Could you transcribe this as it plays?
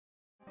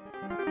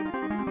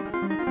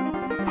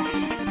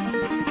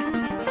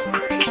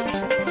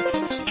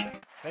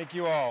Thank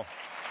you all.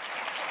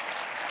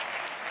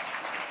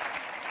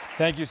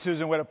 Thank you,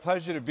 Susan. What a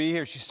pleasure to be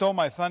here. She stole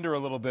my thunder a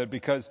little bit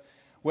because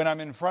when I'm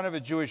in front of a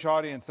Jewish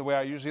audience, the way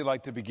I usually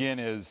like to begin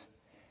is,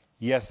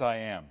 yes, I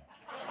am.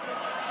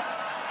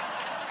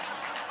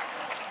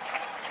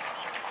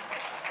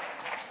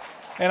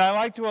 And I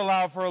like to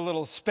allow for a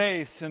little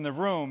space in the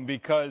room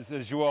because,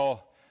 as you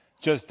all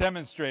just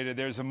demonstrated,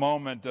 there's a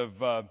moment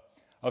of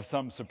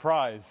some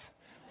surprise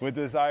with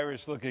this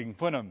Irish-looking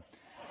punim.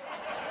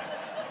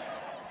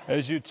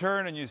 As you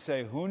turn and you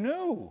say, who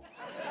knew?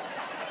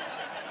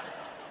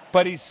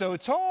 But he's so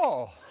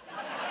tall.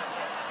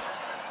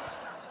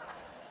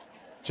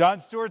 Jon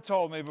Stewart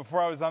told me before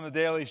I was on The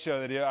Daily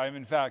Show that I'm,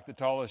 in fact, the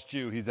tallest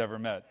Jew he's ever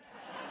met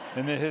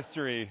in the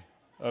history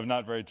of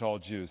not very tall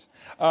Jews.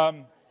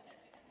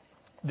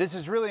 This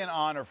is really an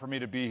honor for me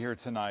to be here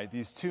tonight.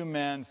 These two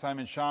men,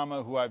 Simon Scham,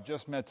 who I've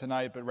just met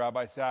tonight, but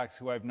Rabbi Sachs,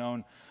 who I've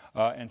known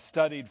and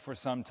studied for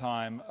some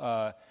time,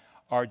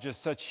 are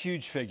just such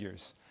huge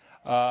figures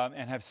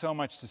and have so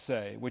much to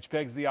say, which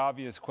begs the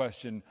obvious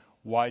question,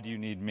 why do you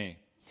need me?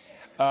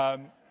 I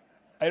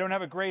don't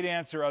have a great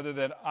answer other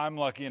than I'm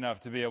lucky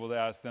enough to be able to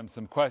ask them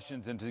some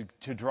questions and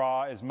to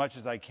draw as much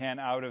as I can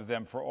out of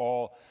them for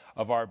all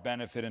of our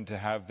benefit and to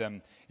have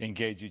them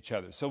engage each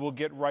other. So we'll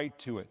get right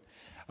to it.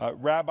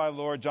 Rabbi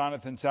Lord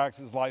Jonathan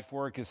Sachs's life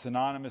work is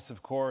synonymous,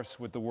 of course,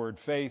 with the word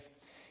faith.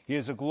 He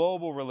is a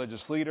global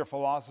religious leader,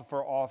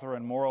 philosopher, author,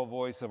 and moral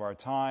voice of our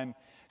time.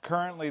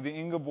 Currently, the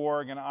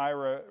Ingeborg and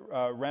Ira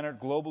Rennert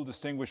Global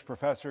Distinguished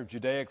Professor of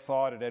Judaic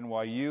Thought at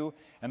NYU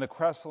and the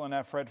Kressel and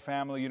Efrat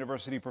Family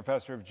University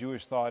Professor of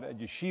Jewish Thought at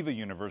Yeshiva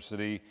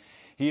University.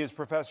 He is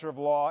Professor of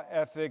Law,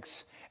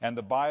 Ethics, and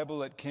the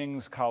Bible at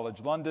King's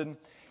College London.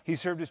 He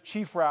served as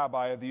Chief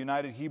Rabbi of the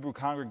United Hebrew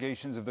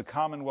Congregations of the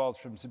Commonwealth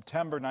from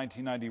September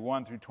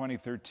 1991 through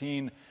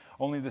 2013,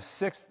 only the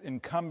sixth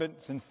incumbent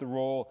since the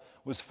role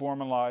was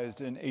formalized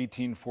in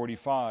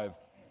 1845.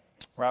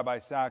 Rabbi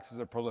Sachs is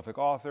a prolific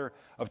author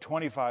of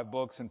 25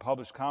 books and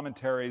published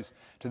commentaries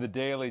to the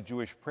daily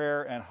Jewish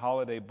prayer and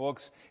holiday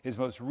books. His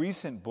most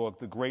recent book,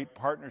 The Great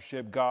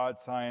Partnership, God,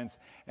 Science,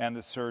 and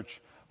the Search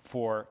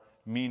for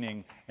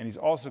Meaning. And he's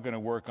also going to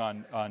work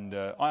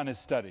on his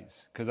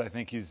studies, because I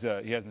think he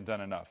hasn't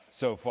done enough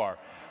so far.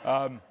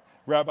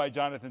 Rabbi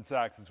Jonathan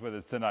Sachs is with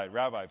us tonight.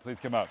 Rabbi,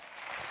 please come up.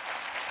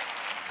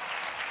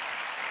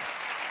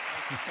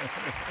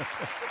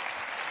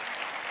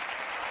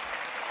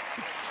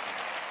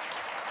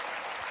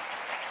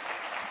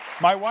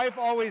 My wife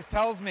always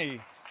tells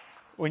me,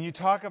 when you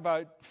talk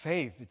about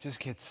faith, it just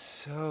gets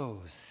so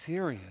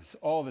serious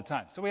all the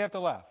time. So we have to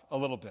laugh a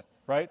little bit,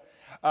 right?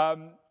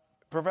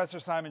 Professor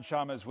Simon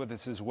Scham is with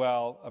us as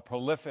well, a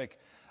prolific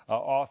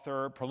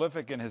author,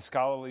 prolific in his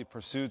scholarly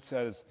pursuits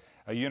as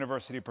a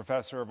university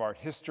professor of art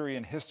history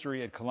and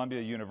history at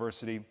Columbia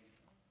University.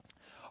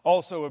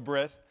 Also a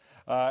Brit,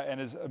 and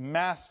is a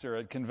master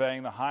at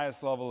conveying the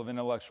highest level of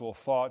intellectual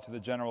thought to the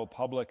general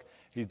public.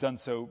 He's done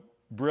so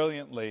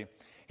brilliantly.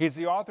 He's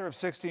the author of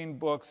 16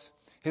 books.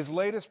 His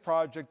latest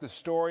project, The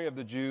Story of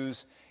the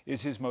Jews,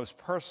 is his most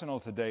personal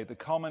to date, the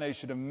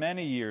culmination of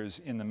many years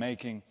in the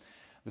making.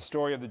 The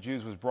Story of the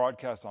Jews was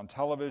broadcast on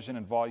television,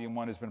 and Volume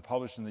 1 has been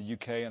published in the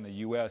UK and the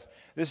US.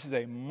 This is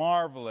a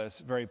marvelous,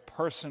 very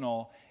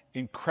personal,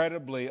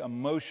 incredibly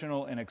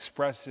emotional and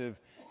expressive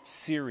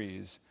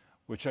series,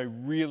 which I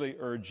really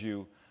urge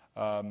you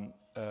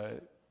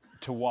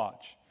to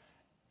watch.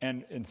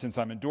 And since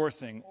I'm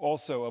endorsing,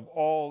 also of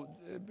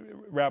all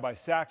Rabbi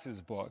Sachs's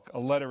book, A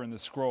Letter in the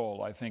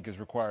Scroll, I think is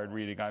required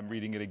reading. I'm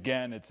reading it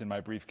again. It's in my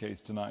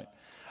briefcase tonight.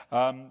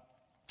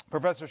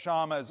 Professor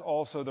Scham is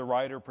also the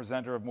writer,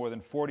 presenter of more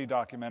than 40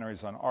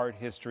 documentaries on art,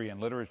 history,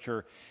 and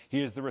literature.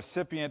 He is the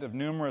recipient of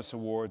numerous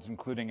awards,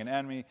 including an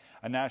Emmy,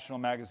 a National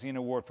Magazine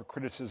Award for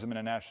Criticism, and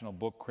a National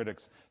Book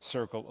Critics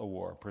Circle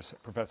Award.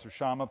 Professor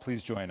Scham,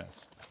 please join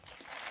us.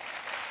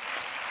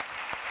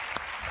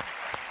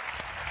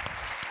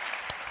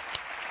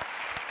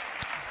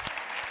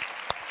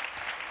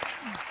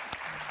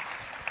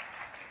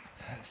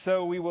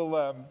 So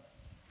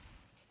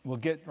we'll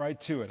get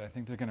right to it. I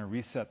think they're going to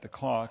reset the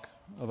clock.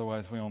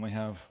 Otherwise, we only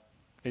have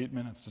 8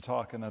 minutes to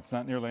talk, and that's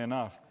not nearly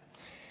enough.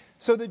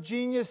 So the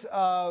genius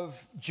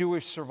of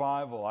Jewish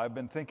survival. I've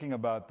been thinking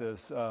about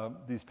this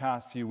these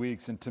past few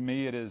weeks, and to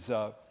me it is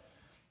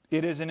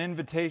an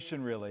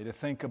invitation, really, to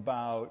think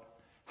about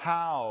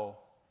how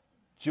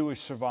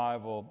Jewish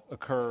survival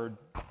occurred,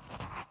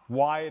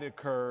 why it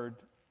occurred,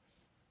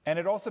 and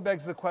it also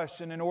begs the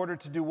question, in order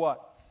to do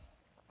what?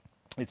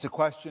 It's a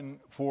question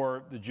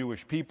for the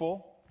Jewish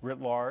people, writ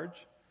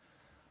large,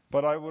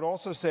 but I would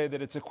also say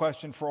that it's a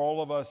question for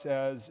all of us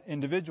as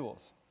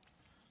individuals,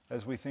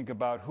 as we think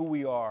about who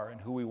we are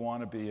and who we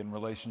want to be in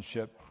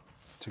relationship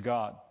to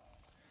God.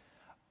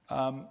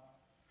 I'm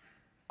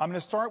going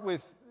to start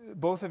with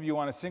both of you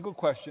on a single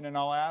question, and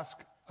I'll ask,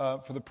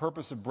 for the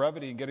purpose of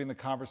brevity and getting the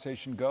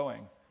conversation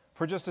going,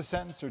 for just a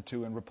sentence or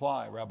two in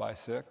reply, Rabbi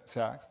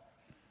Sachs.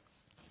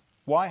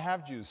 Why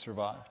have Jews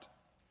survived?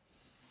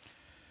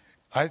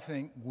 I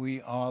think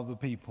we are the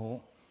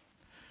people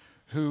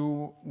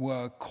who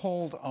were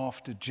called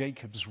after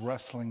Jacob's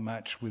wrestling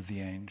match with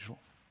the angel.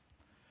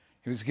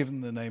 He was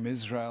given the name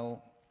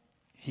Israel,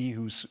 he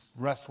who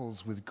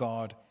wrestles with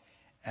God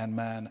and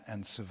man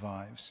and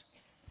survives.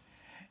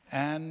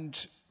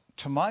 And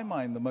to my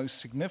mind, the most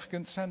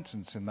significant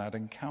sentence in that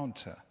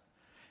encounter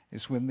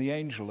is when the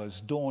angel, as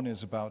dawn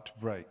is about to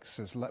break,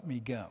 says, "Let me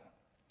go."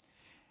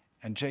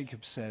 And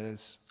Jacob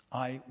says,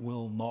 "I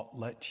will not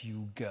let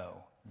you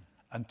go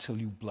until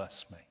you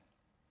bless me."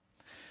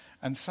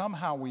 And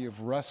somehow we have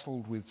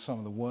wrestled with some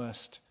of the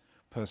worst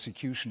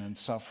persecution and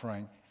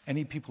suffering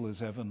any people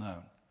has ever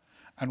known.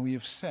 And we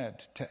have said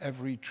to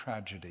every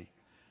tragedy,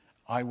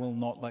 "I will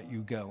not let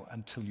you go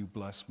until you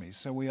bless me."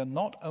 So we are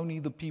not only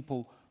the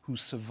people who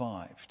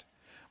survived,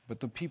 but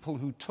the people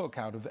who took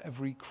out of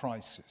every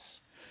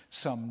crisis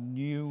some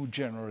new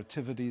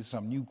generativity,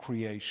 some new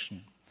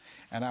creation.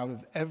 And out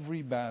of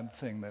every bad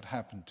thing that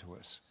happened to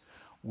us,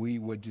 we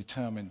were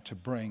determined to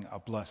bring a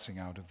blessing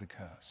out of the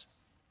curse.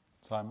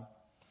 Simon?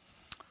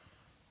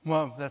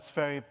 Well, that's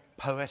very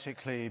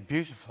poetically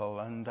beautiful,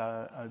 and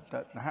I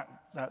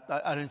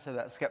don't say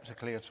that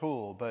skeptically at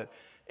all, but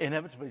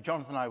inevitably,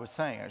 Jonathan and I were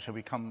saying, actually,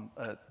 we come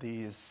at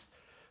these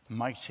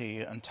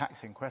mighty and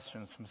taxing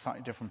questions from a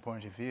slightly different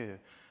point of view.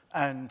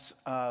 And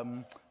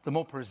the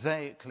more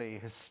prosaically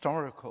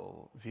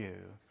historical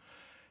view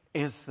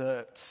is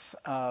that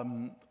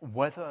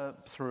whether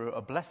through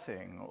a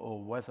blessing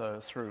or whether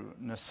through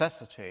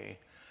necessity,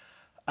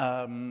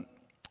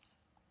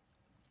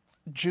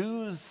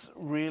 Jews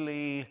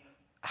really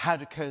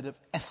had a code of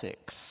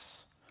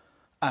ethics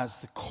as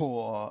the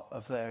core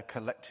of their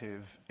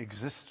collective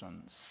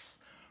existence,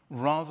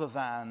 rather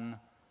than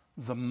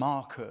the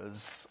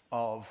markers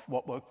of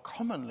what were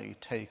commonly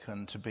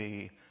taken to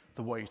be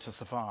the way to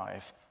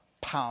survive: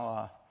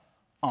 power,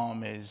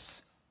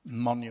 armies,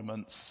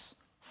 monuments,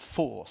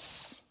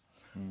 force.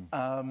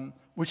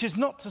 Which is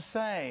not to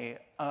say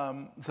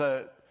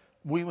that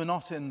we were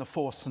not in the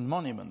force and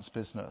monuments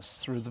business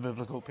through the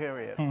biblical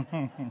period.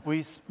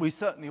 we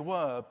certainly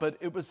were, but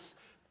it was,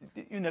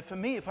 for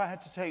me, if I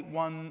had to take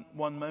one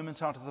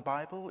moment out of the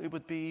Bible, it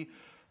would be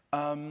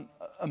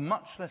a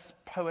much less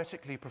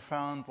poetically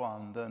profound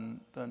one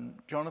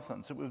than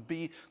Jonathan's. It would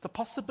be the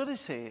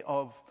possibility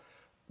of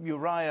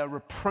Uriah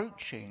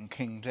reproaching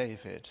King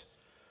David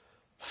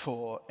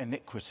for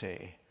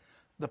iniquity.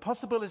 The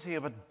possibility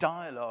of a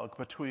dialogue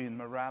between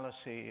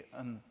morality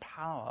and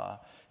power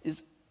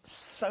is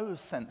so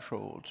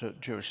central to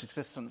Jewish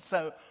existence.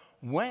 So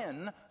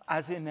when,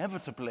 as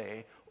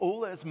inevitably, all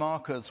those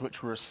markers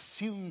which were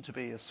assumed to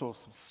be a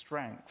source of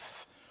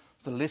strength,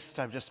 the list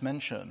I've just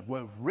mentioned,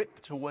 were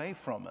ripped away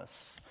from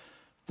us,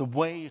 the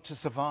way to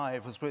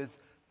survive was with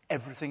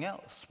everything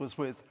else, was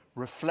with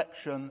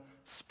reflection,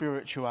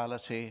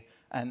 spirituality,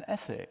 and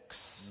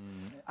ethics.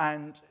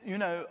 And,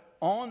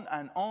 on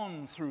and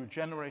on through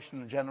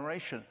generation and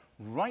generation,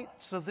 right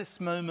to this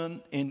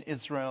moment in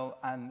Israel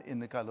and in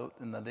the Galut,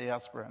 in the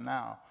diaspora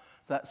now,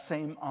 that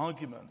same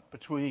argument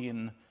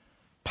between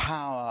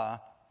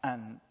power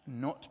and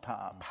not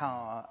power,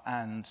 power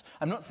and...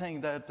 I'm not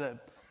saying that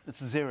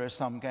it's a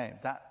zero-sum game.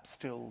 That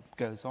still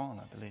goes on,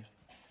 I believe.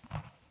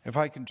 If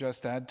I can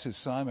just add to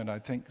Simon, I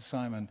think,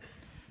 Simon,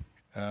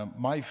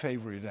 my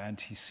favorite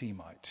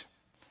anti-Semite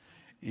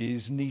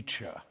is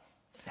Nietzsche,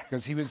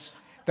 because he was,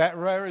 that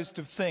rarest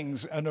of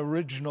things, an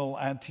original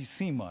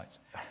anti-Semite.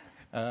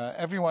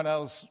 Everyone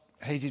else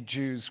hated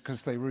Jews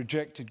because they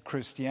rejected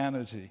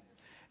Christianity.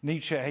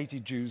 Nietzsche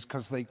hated Jews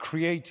because they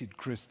created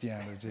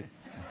Christianity.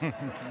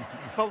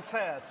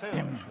 Voltaire too,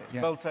 actually.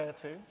 Yeah. Voltaire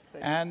too.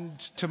 And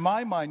to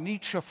my mind,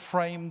 Nietzsche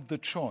framed the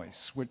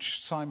choice,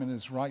 which Simon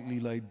has rightly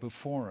laid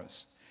before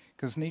us,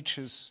 because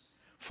Nietzsche's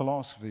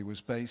philosophy was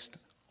based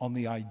on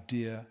the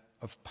idea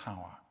of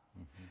power.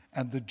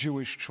 And the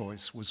Jewish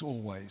choice was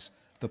always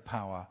the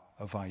power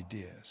of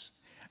ideas.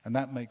 And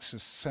that makes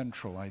us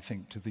central, I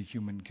think, to the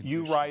human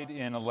condition. You write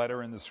in a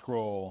letter in the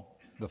scroll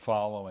the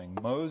following: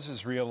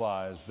 Moses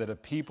realized that a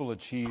people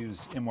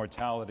achieves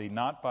immortality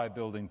not by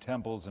building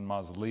temples and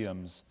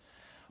mausoleums,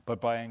 but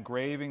by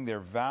engraving their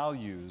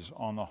values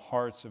on the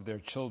hearts of their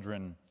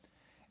children,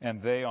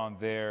 and they on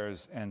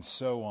theirs, and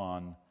so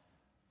on,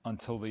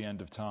 until the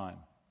end of time.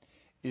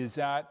 Is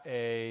that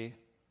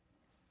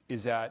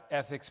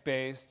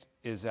ethics-based?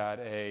 Is that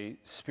a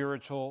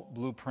spiritual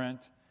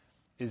blueprint?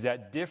 Is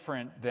that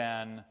different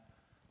than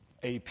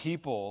a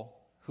people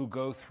who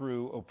go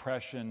through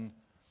oppression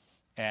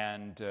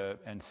and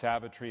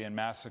savagery and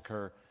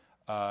massacre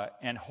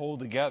and hold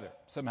together,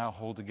 somehow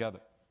hold together?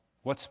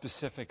 What's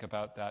specific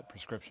about that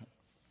prescription?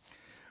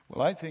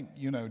 Well, I think,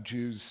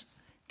 Jews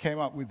came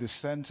up with this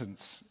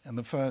sentence in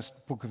the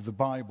first book of the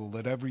Bible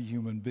that every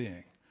human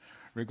being,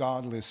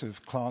 regardless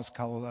of class,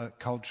 color,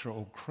 culture,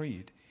 or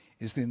creed,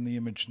 is in the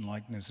image and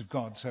likeness of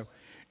God. So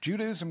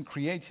Judaism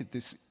created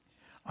this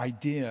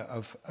idea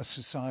of a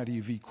society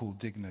of equal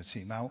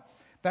dignity. Now,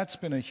 that's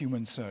been a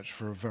human search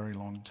for a very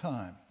long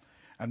time.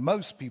 And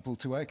most people,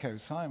 to echo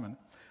Simon,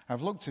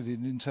 have looked at it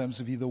in terms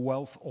of either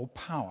wealth or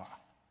power.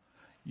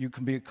 You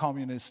can be a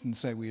communist and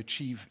say we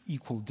achieve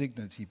equal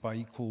dignity by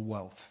equal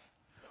wealth.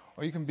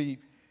 Or you can be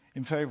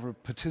in favor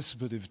of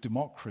participative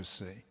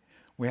democracy,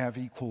 we have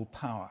equal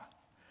power.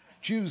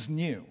 Jews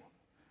knew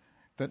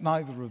that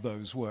neither of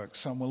those works.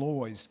 Some will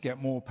always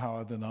get more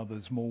power than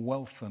others, more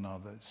wealth than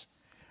others.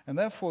 And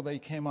therefore they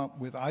came up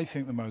with, I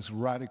think, the most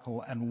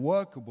radical and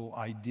workable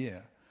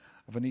idea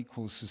of an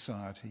equal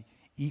society: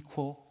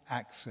 equal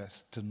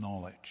access to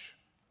knowledge.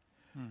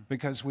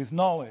 Because with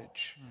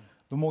knowledge,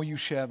 the more you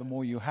share, the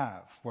more you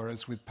have.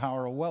 Whereas with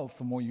power or wealth,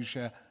 the more you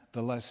share,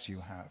 the less you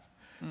have.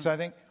 So I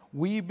think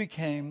we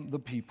became the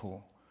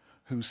people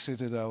whose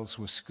citadels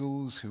were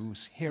schools,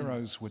 whose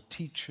heroes were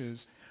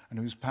teachers, and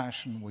whose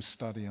passion was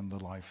study and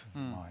the life of the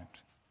mind.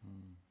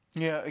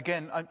 Yeah,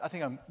 again, I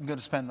think I'm going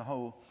to spend the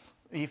whole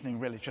evening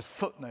really just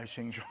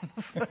footnoting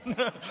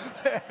Jonathan,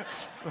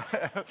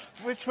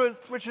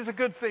 which is a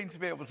good thing to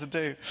be able to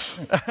do.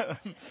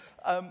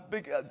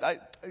 I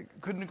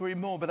couldn't agree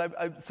more,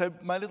 but so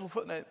my little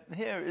footnote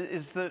here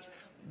is that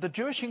the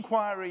Jewish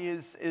inquiry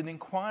is an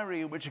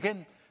inquiry which,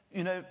 again,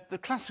 you know, the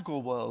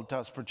classical world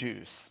does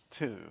produce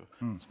too,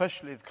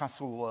 especially the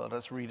classical world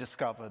as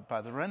rediscovered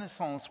by the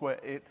Renaissance, where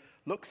it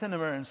looks in a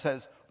mirror and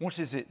says, what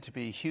is it to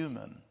be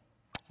human?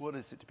 What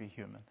is it to be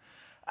human?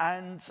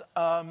 And,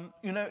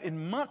 you know,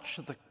 in much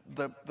of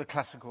the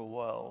classical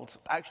world,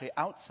 actually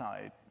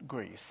outside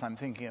Greece, I'm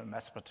thinking of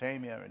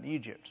Mesopotamia and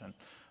Egypt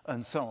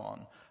and so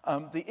on,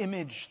 the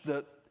image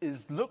that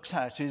is looked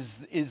at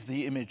is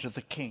the image of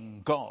the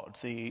king god,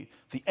 the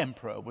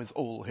emperor with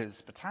all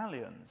his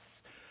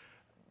battalions.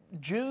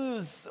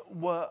 Jews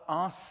were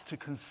asked to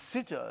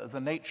consider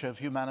the nature of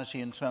humanity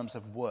in terms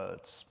of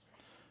words,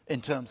 in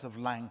terms of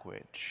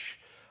language.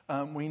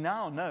 We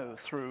now know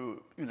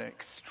through, you know,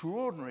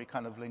 extraordinary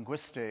kind of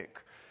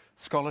linguistic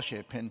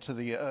scholarship into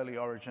the early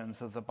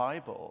origins of the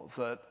Bible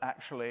that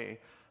actually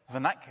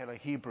vernacular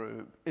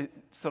Hebrew, it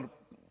sort of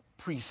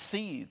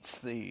precedes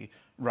the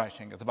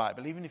writing of the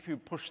Bible. Even if you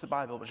push the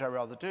Bible, which I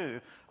rather do,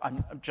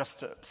 I'm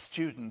just a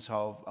student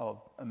of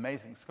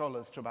amazing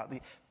scholars to about the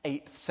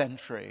 8th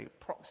century,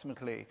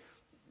 approximately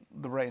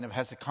the reign of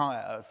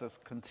Hezekiah, as a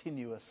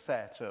continuous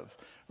set of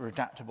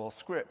redactable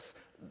scripts.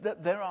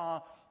 There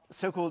are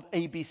so-called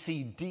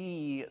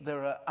ABCD,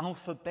 there are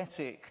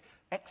alphabetic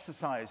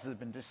exercises that have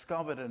been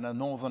discovered in the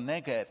northern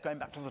Negev, going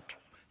back to the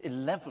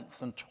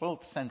 11th and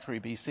 12th century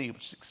BC,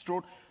 which is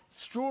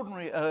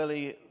extraordinary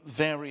early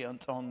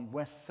variant on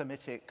West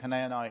Semitic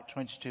Canaanite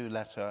 22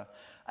 letter.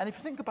 And if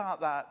you think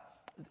about that,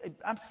 it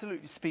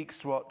absolutely speaks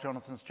to what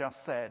Jonathan's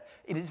just said.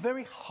 It is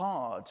very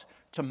hard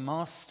to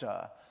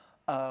master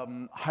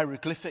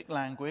hieroglyphic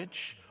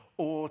language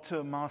or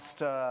to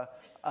master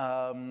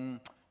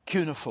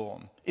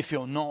cuneiform if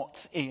you're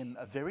not in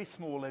a very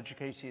small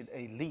educated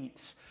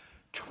elite.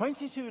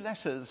 22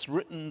 letters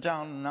written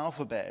down in an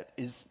alphabet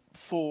is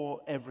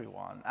for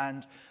everyone.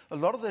 And a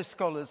lot of those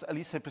scholars, at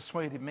least they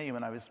persuaded me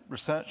when I was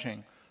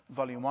researching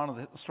Volume 1 of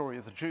the Story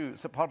of the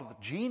Jews, that part of the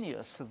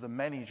genius of the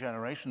many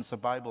generations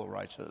of Bible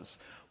writers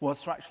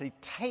was to actually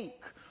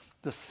take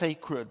the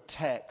sacred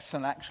texts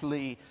and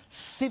actually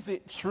sieve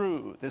it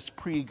through this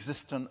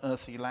pre-existent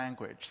earthy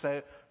language.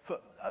 So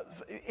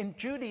in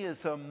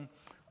Judaism,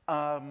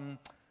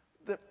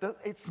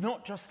 it's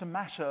not just a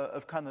matter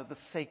of kind of the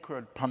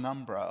sacred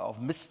penumbra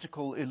of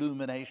mystical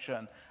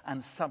illumination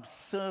and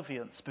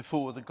subservience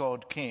before the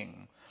God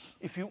King.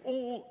 If you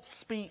all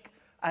speak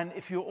and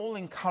if you're all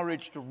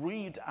encouraged to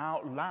read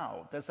out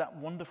loud, there's that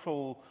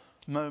wonderful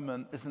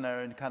moment, isn't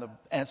there, in kind of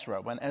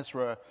Ezra, when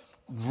Ezra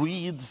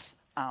reads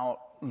out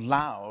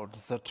loud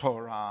the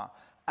Torah.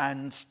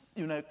 And,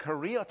 you know,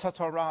 Kriyat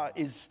Torah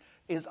is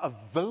a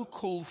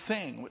vocal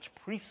thing which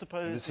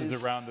presupposes this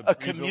is around the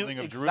rebuilding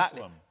of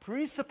Jerusalem.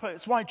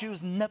 It's why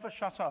Jews never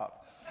shut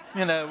up.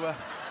 You know,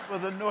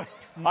 with the noise.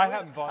 I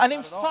haven't thought And that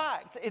in at all.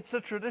 fact, it's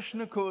a tradition,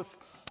 of course,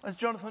 as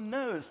Jonathan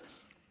knows,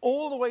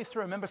 all the way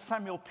through. Remember,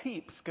 Samuel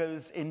Pepys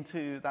goes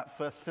into that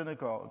first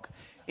synagogue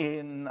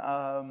in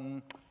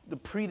the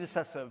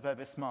predecessor of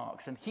Bevis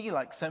Marks, and he,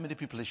 like so many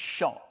people, is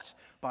shocked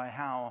by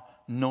how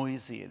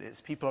noisy it is.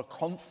 People are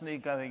constantly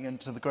going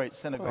into the great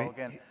synagogue.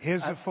 Well,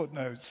 here's a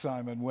footnote,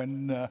 Simon.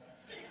 When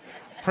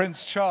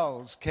Prince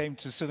Charles came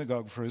to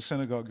synagogue for a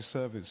synagogue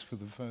service for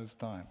the first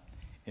time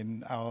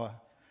in our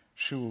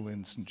shul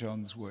in St.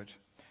 John's Wood,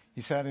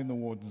 he sat in the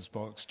warden's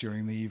box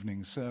during the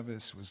evening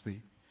service. It was the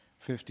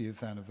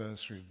 50th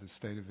anniversary of the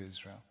State of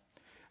Israel.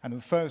 And the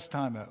first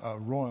time a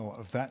royal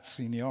of that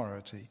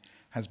seniority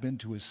has been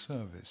to a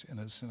service in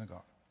a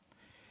synagogue.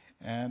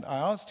 And I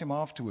asked him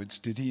afterwards,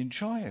 did he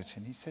enjoy it?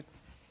 And he said,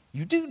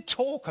 "You do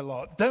talk a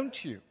lot,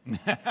 don't you?"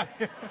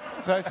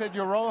 So I said,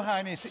 "Your Royal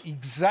Highness,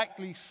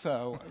 exactly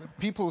so.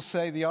 People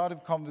say the art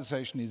of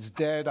conversation is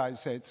dead. I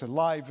say it's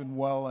alive and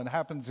well and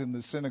happens in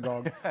the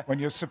synagogue when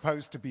you're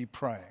supposed to be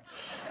praying."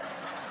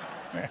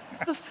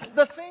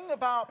 The thing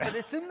about, but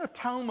it's in the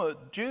Talmud,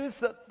 Jews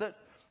that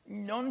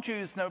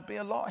non-Jews, there'll be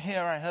a lot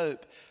here, I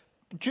hope.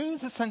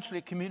 Jews essentially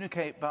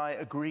communicate by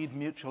agreed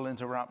mutual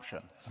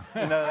interruption.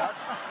 You know,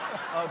 that's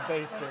our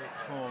basic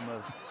form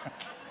of...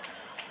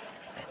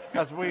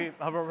 as we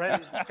have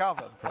already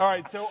discovered. All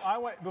right, so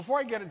before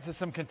I get into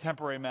some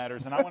contemporary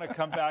matters, and I want to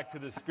come back to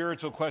the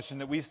spiritual question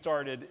that we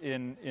started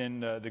in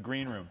the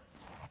green room.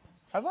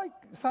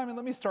 Simon,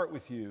 let me start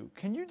with you.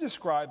 Can you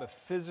describe a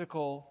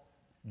physical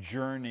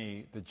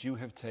journey that you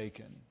have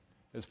taken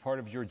as part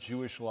of your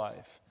Jewish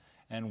life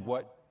and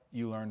what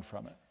you learned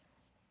from it?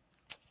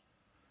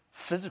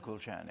 Physical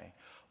journey.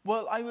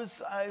 Well,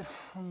 it's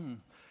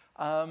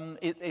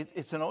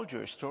an old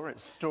Jewish story.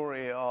 It's a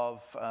story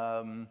of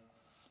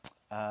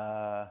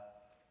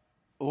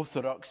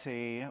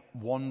orthodoxy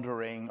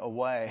wandering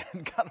away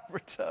and kind of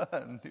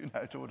return,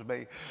 to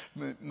make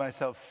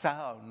myself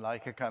sound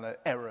like a kind of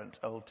errant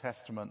Old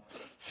Testament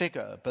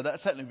figure. But that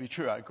certainly would be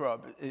true. I grew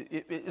up,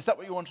 is that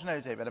what you want to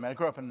know, David? I mean, I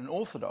grew up in an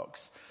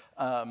Orthodox,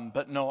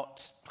 but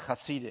not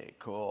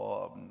Hasidic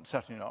or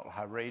certainly not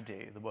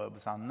Haredi, the word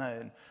was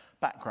unknown,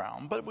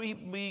 background. But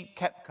we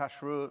kept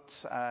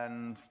kashrut,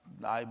 and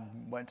I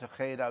went to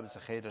cheder. I was a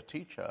cheder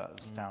teacher,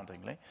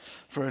 astoundingly,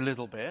 for a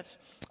little bit.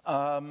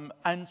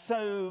 And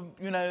so,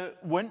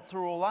 went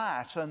through all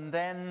that, and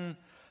then,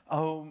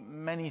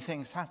 many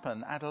things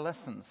happened.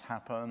 Adolescence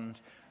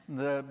happened.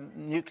 The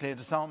nuclear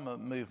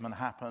disarmament movement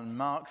happened.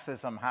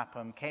 Marxism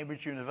happened.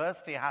 Cambridge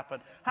University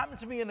happened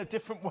to be in a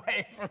different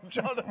way from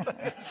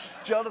Jonathan.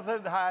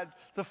 Jonathan had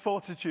the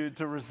fortitude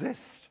to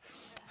resist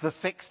the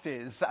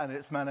 60s and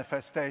its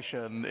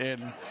manifestation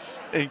in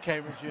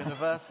Cambridge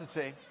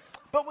University.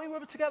 But we were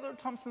together at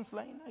Thompson's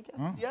Lane, I guess.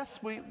 Mm.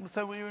 Yes, we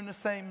were in the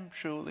same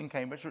shul in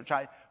Cambridge, which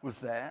I was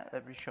there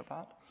every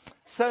Shabbat.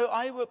 So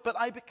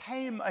I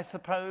became, I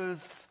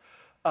suppose,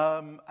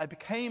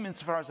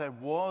 insofar as I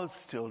was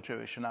still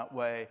Jewish in that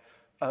way,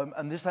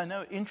 and this I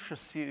know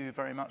interests you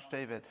very much,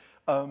 David,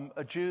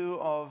 a Jew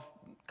of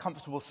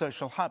comfortable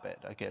social habit,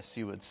 I guess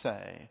you would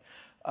say.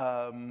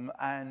 And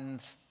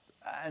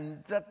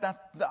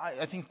that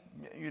I think,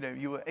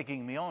 you were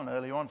egging me on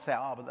earlier on to say,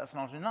 but that's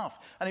not enough.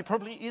 And it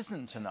probably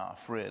isn't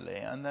enough, really.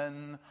 And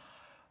then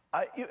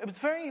it was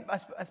very,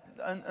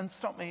 and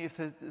stop me if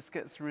this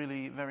gets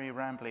really very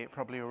rambly, it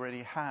probably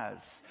already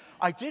has.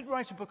 I did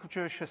write a book of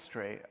Jewish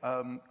history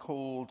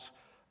called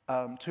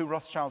Two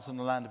Rothschilds in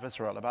the Land of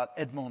Israel, about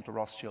Edmond de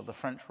Rothschild, the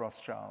French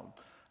Rothschild,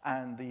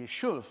 and the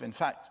Shuv, in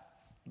fact,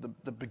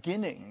 the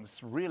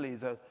beginnings, really,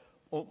 the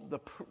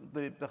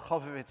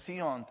Chovevei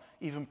Tzion,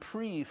 even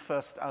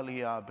pre-First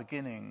Aliyah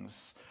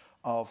beginnings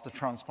of the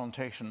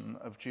transplantation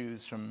of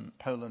Jews from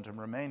Poland and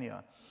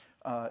Romania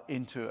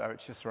into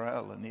Eretz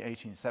Yisrael in the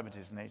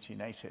 1870s and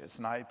 1880s.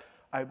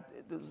 And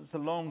there's a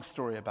long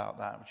story about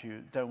that, which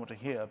you don't want to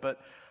hear. But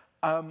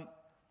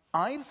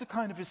I was the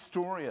kind of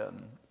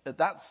historian at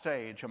that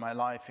stage of my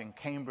life in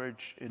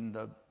Cambridge in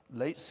the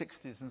late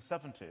 60s and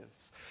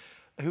 70s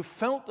who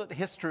felt that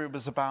history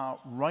was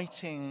about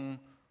writing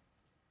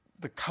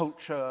the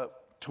culture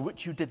to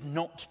which you did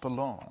not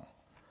belong.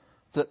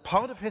 That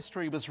part of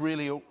history was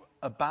really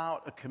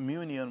about a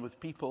communion with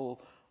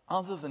people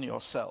other than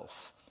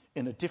yourself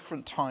in a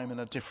different time in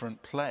a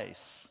different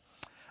place.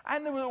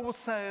 And there were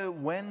also,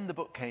 when the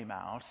book came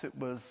out, it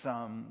was,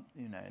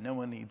 no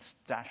one needs to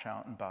dash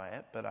out and buy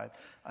it, but I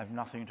have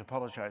nothing to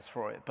apologize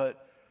for it.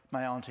 But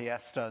my Auntie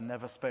Esther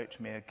never spoke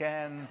to me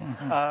again.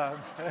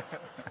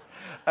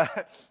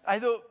 I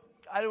thought,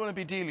 I don't want to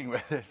be dealing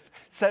with this.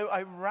 So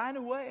I ran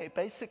away,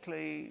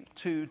 basically,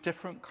 to to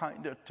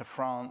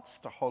France,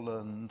 to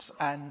Holland.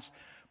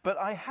 But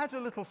I had a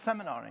little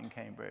seminar in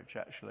Cambridge,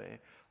 actually,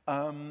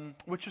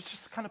 which was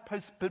just kind of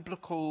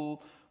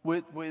post-biblical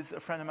with a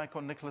friend of mine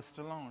called Nicholas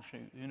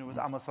Delange, who was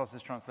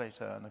Amos'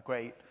 translator and a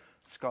great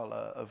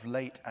scholar of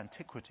late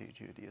antiquity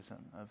Judaism,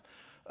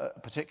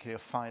 particularly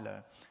of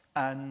Philo.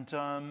 And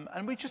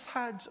we just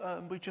had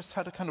a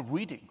kind of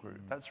reading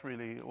group. That's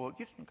really, or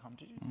you didn't come,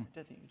 did you? You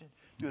did.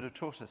 You would have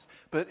taught us.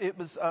 But it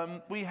was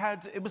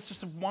it was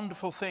just a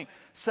wonderful thing.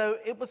 So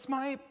it was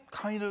my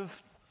kind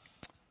of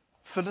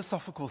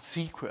philosophical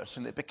secret,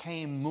 and it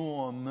became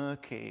more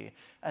murky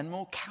and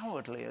more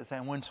cowardly as I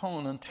went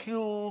on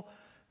until.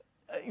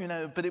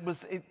 But it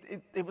was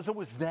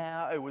always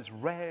there. I always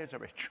read. I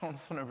read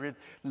Jonathan. I read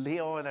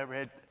Leo, and I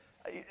read.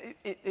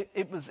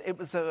 It was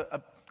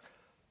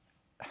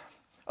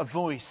a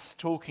voice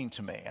talking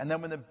to me. And then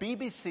when the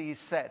BBC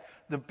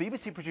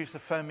producer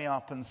phoned me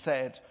up and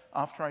said,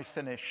 after I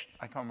finished,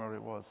 I can't remember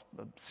what it was,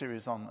 a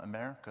series on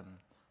American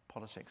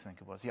politics, I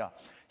think it was, yeah.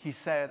 He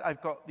said, I've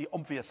got the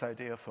obvious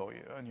idea for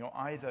you, and you're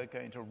either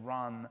going to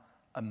run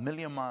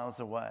 1,000,000 miles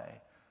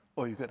away,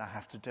 or you're going to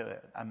have to do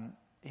it. And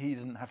he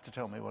didn't have to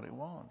tell me what it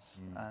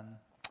was. And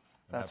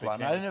that's why. I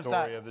don't know if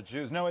that... story of the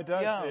Jews. No, it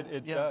does. Yeah,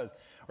 it does.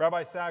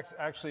 Rabbi Sachs,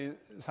 actually,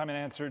 Simon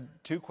answered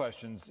 2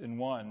 questions in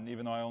one,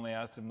 even though I only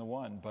asked him the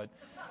one. But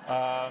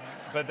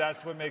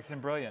that's what makes him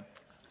brilliant.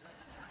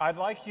 I'd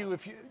like you,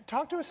 if you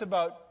talk to us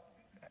about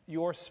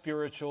your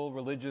spiritual,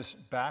 religious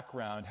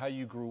background, how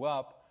you grew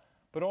up,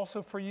 but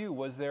also for you,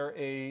 was there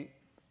an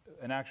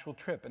actual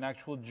trip, an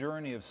actual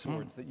journey of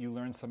sorts that you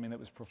learned something that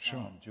was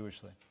profound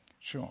Jewishly?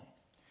 Sure.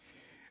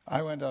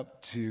 I went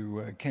up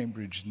to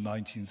Cambridge in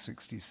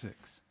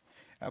 1966,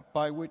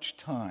 by which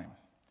time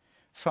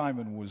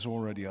Simon was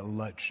already a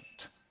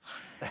legend.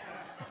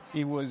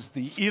 He was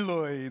the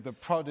Eloi, the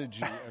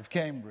prodigy of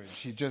Cambridge.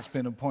 He'd just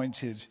been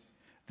appointed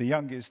the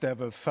youngest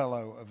ever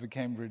fellow of the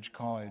Cambridge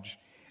College.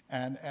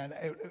 And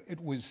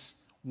it was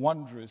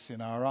wondrous in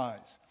our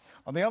eyes.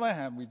 On the other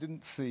hand, we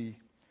didn't see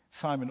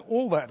Simon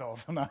all that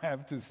often, I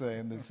have to say,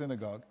 in the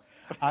synagogue,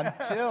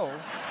 until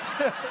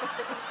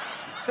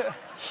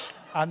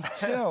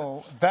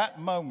that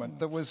moment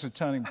that was a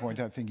turning point,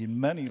 I think, in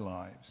many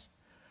lives,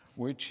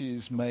 which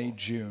is May,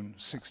 June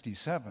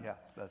 67. Yeah,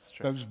 that's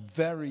true. Those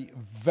very,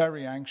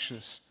 very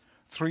anxious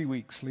 3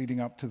 weeks leading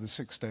up to the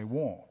Six-Day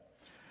War,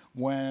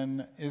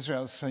 when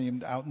Israel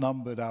seemed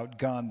outnumbered,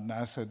 outgunned, and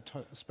Assad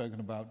spoken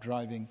about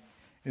driving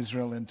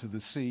Israel into the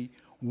sea.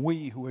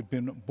 We, who had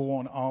been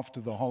born after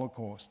the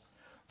Holocaust,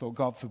 thought,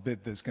 God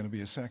forbid there's going to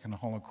be a second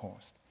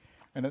Holocaust.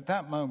 And at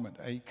that moment,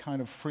 a kind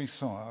of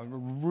frisson, a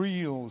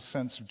real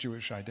sense of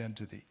Jewish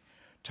identity,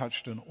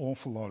 touched an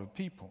awful lot of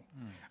people.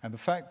 And the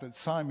fact that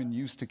Simon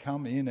used to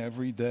come in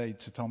every day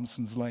to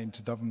Thompson's Lane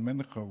to daven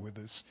mincha with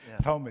us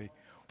told me,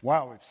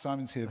 wow, if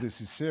Simon's here,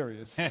 this is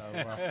serious. So,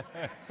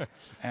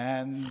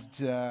 and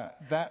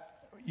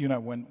that, you know,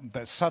 when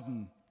that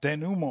sudden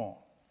denouement,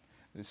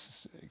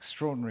 this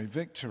extraordinary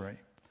victory,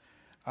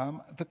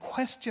 the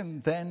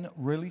question then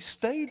really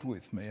stayed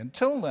with me.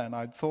 Until then,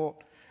 I'd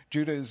thought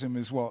Judaism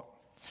is what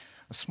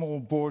a small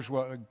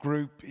bourgeois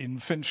group in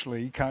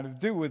Finchley kind of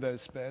do with their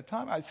spare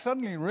time. I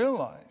suddenly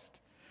realized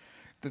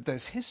that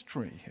there's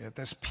history here,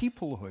 there's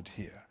peoplehood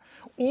here.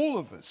 All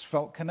of us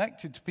felt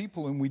connected to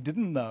people whom we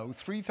didn't know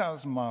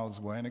 3,000 miles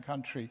away in a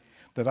country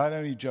that I'd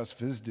only just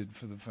visited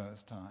for the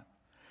first time.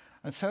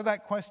 And so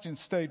that question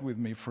stayed with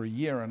me for a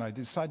year, and I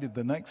decided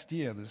the next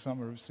year, the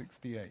summer of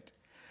 '68,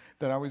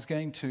 that I was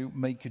going to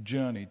make a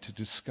journey to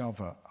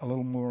discover a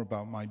little more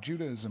about my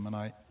Judaism. And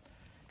I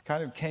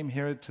kind of came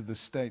here to the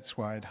States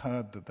where I'd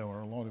heard that there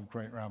were a lot of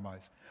great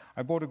rabbis.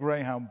 I bought a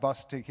Greyhound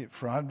bus ticket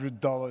for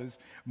 $100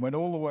 and went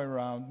all the way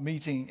around,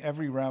 meeting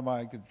every rabbi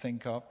I could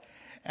think of.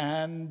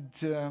 And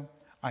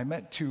I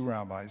met two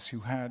rabbis who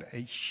had a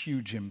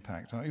huge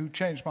impact, who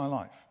changed my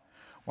life.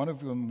 One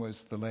of them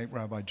was the late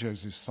Rabbi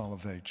Joseph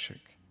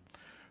Soloveitchik,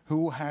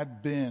 who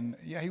had been,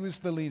 he was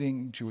the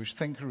leading Jewish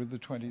thinker of the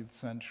 20th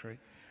century,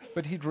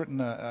 but he'd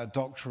written a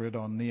doctorate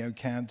on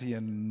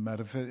Neo-Kantian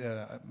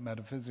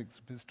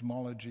metaphysics,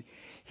 epistemology.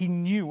 He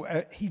knew,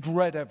 he'd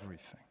read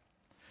everything.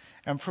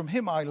 And from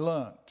him I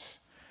learnt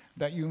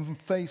that you can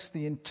face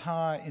the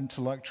entire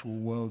intellectual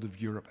world of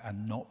Europe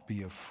and not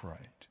be afraid.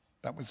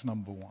 That was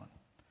number one.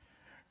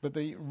 But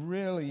the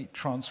really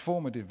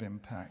transformative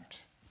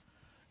impact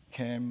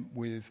came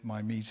with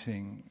my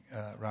meeting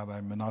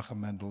Rabbi Menachem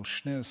Mendel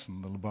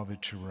Schneerson, the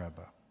Lubavitcher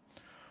Rebbe.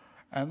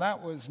 And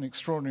that was an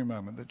extraordinary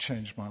moment that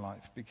changed my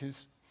life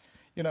because,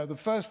 you know, the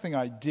first thing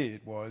I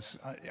did was,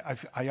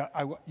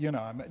 you know,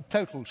 I'm a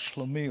total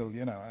schlemiel,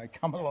 you know. I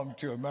come along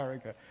to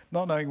America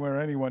not knowing where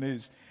anyone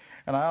is.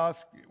 And I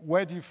asked,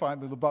 where do you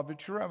find the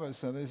Lubavitcher Rebbe?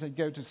 So they said,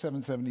 go to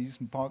 770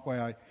 Eastern Parkway.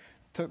 I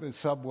took the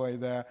subway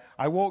there.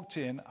 I walked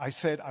in. I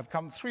said, I've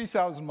come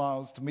 3,000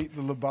 miles to meet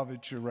the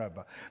Lubavitcher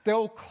Rebbe. They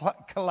all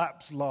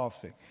collapsed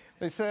laughing.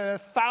 They said, there are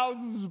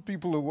thousands of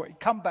people who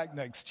come back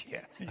next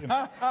year. You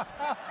know?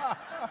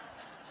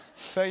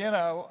 So, you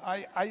know,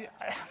 I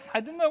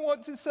didn't know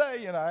what to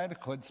say. You know, I had a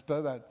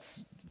chutzpah.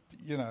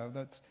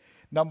 That's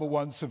number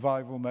one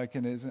survival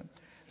mechanism.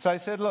 So I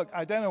said, look,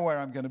 I don't know where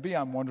I'm going to be.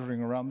 I'm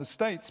wandering around the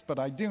States, but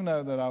I do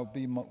know that I'll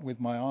be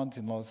with my aunt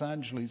in Los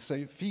Angeles. So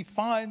if he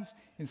finds,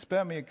 and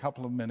spare me a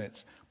couple of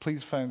minutes,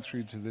 please phone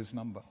through to this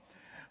number.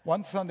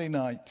 One Sunday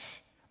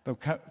night, the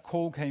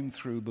call came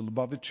through, the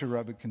Lubavitcher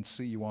Rebbe can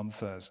see you on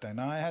Thursday.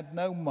 Now, I had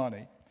no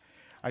money.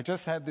 I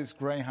just had this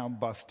Greyhound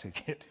bus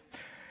ticket.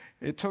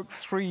 It took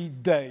 3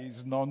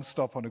 days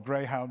nonstop on a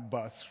Greyhound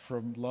bus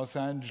from Los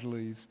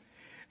Angeles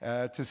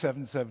to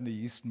 770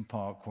 Eastern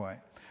Parkway.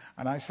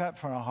 And I sat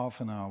for a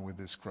half an hour with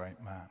this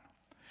great man.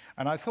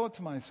 And I thought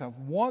to myself,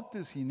 what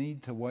does he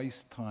need to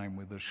waste time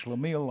with a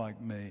schlemiel like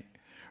me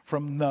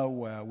from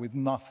nowhere with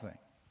nothing?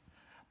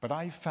 But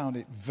I found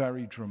it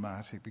very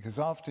dramatic because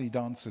after he'd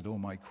answered all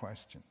my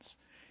questions,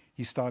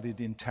 he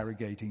started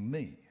interrogating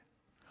me.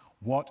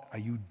 What are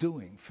you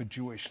doing for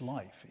Jewish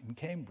life in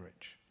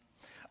Cambridge?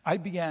 I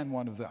began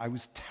I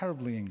was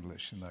terribly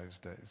English in those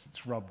days.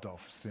 It's rubbed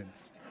off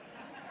since.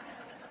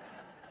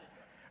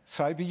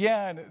 So I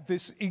began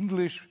this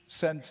English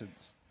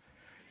sentence,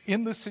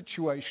 in the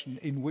situation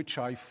in which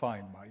I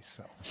find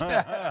myself.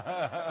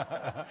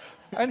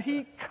 And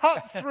he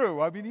cut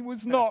through. I mean, he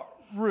was not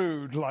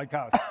rude like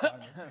us.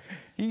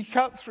 He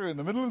cut through in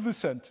the middle of the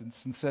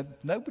sentence and said,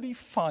 nobody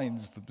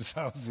finds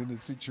themselves in a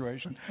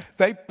situation.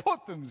 They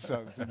put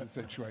themselves in a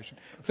situation.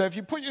 So if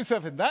you put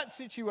yourself in that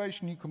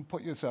situation, you can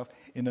put yourself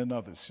in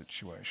another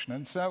situation.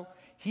 And so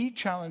he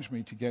challenged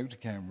me to go to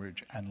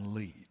Cambridge and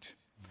lead.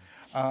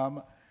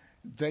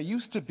 He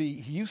used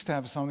to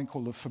have something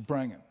called a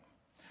Verbringen,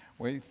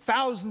 where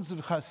thousands of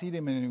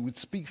Hasidim, and he would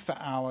speak for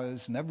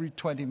hours, and every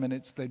 20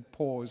 minutes they'd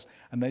pause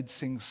and they'd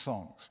sing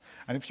songs.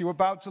 And if you were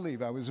about to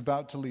leave, I was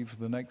about to leave for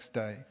the next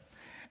day,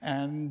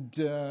 and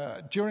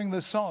during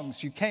the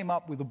songs you came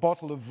up with a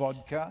bottle of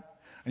vodka,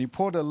 And he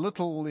poured a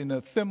little in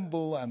a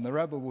thimble, and the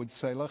Rebbe would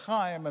say,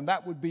 L'chaim, and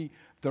that would be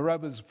the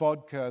Rebbe's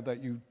vodka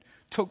that you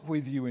took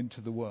with you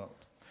into the world.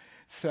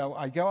 So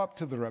I go up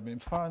to the Rebbe in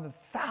front of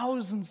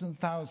thousands and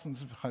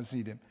thousands of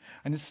Hasidim.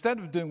 And instead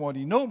of doing what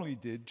he normally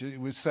did, it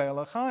was say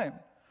L'chaim.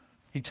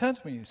 He turned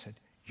to me and said,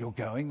 "You're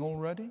going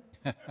already?"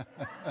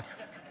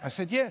 I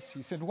said, "Yes."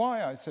 He said,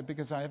 "Why?" I said,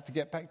 "Because I have to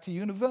get back to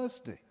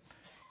university."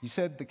 He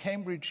said, "The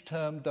Cambridge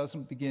term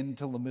doesn't begin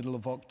till the middle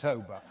of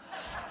October.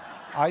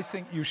 I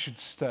think you should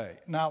stay."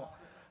 Now,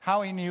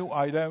 how he knew,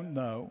 I don't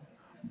know.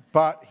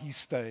 But he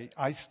stayed.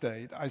 I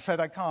stayed. I said,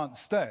 "I can't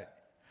stay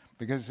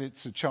because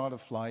it's a charter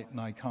flight and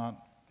I can't."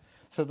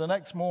 So the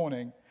next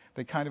morning,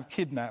 they kind of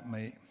kidnapped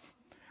me.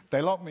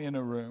 They locked me in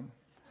a room.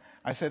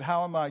 I said,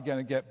 "How am I going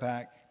to get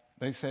back?"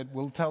 They said,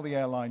 "We'll tell the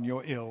airline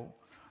you're ill."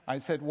 I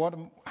said,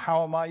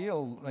 "How am I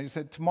ill?" They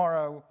said,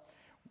 "Tomorrow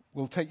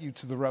we'll take you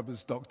to the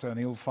Rebbe's doctor and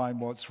he'll find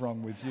what's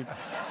wrong with you."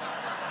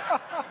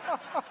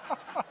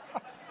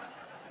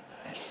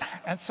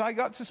 And so I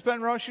got to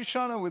spend Rosh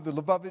Hashanah with the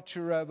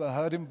Lubavitcher Rebbe,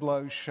 heard him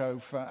blow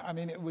shofar. I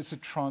mean, it was a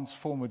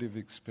transformative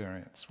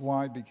experience.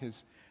 Why?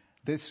 Because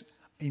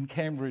in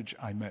Cambridge,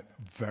 I met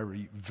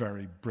very,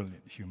 very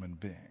brilliant human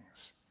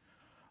beings.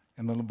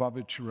 In the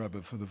Lubavitcher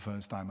Rebbe, for the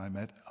first time, I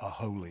met a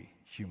holy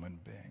human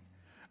being.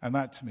 And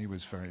that, to me,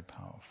 was very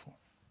powerful.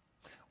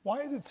 Why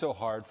is it so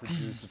hard for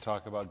Jews to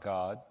talk about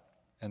God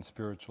and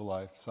spiritual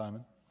life,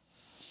 Simon?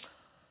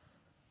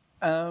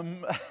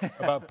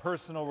 About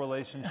personal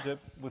relationship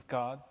with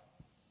God?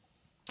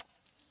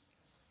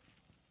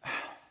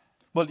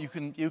 Well, you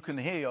can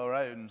hear your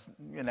own,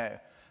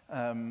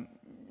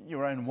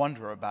 your own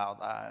wonder about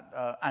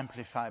that,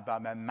 amplified by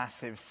my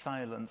massive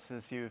silence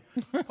as you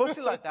put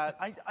it like that.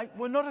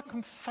 We're not a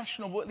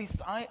confessional, well, at least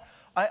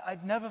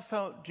I've never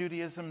felt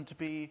Judaism to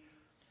be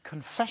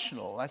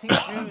confessional. I think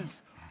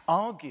Jews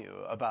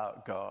argue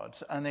about God,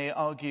 and they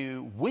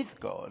argue with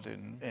God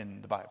in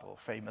the Bible,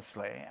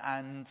 famously.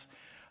 And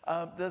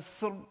but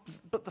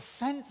the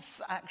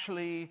sense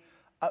actually,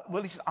 well,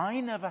 at least I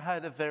never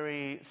had a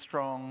very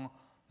strong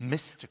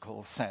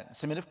mystical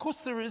sense. I mean, of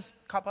course, there is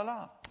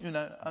Kabbalah,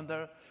 and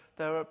there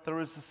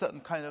is a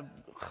certain kind of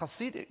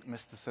Hasidic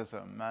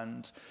mysticism,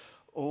 and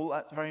all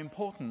that's very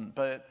important.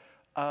 But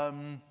I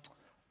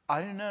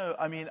don't know.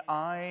 I mean,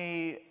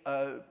 I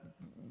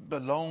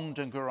belonged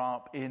and grew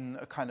up in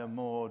a kind of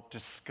more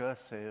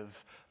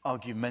discursive,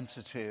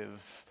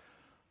 argumentative,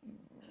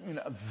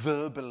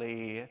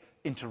 verbally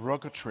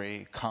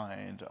interrogatory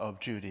kind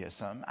of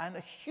Judaism, and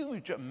a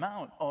huge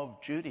amount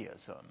of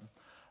Judaism.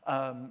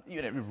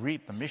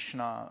 Read the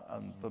Mishnah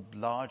and the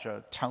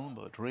larger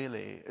Talmud,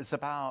 really, is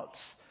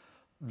about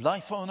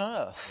life on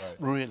earth, right.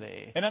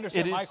 Really. And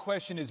understand, my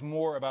question is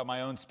more about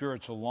my own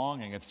spiritual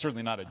longing. It's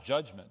certainly not a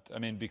judgment. I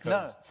mean,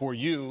 because for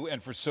you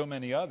and for so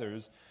many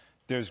others,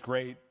 there's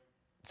great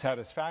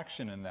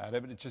satisfaction in that. I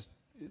mean,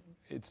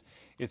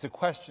 it's a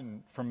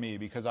question for me,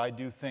 because I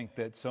do think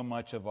that so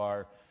much of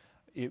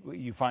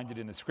you find it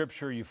in the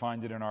scripture, you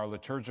find it in our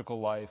liturgical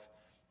life.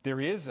 There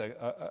is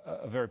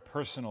a very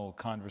personal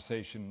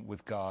conversation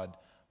with God,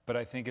 but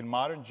I think in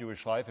modern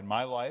Jewish life, in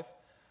my life,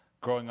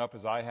 growing up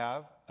as I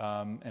have,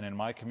 and in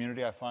my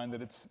community, I find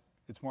that it's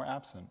more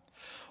absent.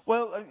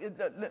 Well,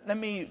 let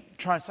me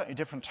try a slightly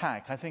different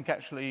tack. I think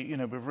actually,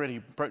 we've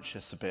really broached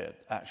this a bit,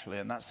 actually,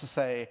 and that's to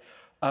say,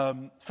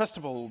 first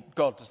of all,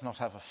 God does not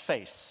have a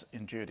face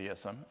in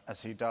Judaism,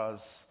 as he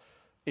does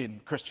in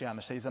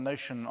Christianity. The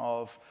notion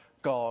of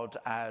God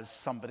as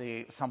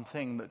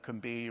something that can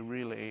be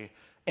really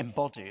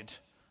embodied,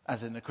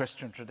 as in the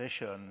Christian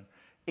tradition,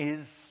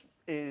 is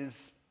I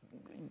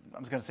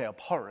was going to say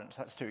abhorrent,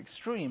 that's too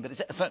extreme, but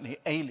it's certainly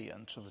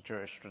alien to the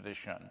Jewish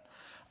tradition.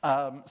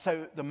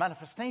 So the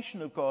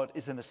manifestation of God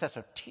is in a set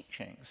of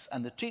teachings,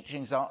 and the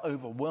teachings are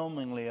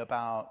overwhelmingly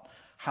about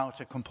how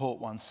to comport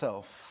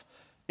oneself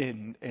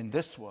in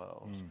this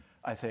world.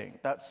 I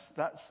think that's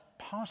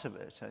part of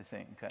it, I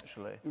think,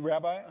 actually.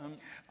 Rabbi?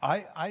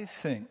 I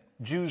think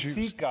Jews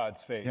seek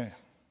God's face. Yeah.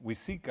 We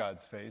seek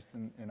God's face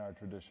in our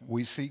tradition.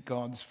 We seek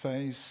God's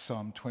face.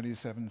 Psalm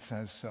 27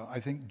 says so. I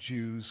think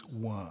Jews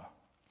were,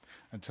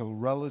 until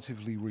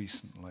relatively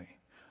recently,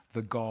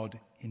 the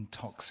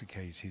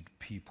God-intoxicated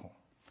people.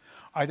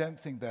 I don't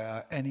think there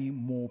are any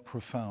more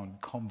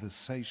profound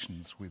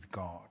conversations with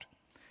God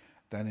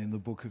than in the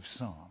book of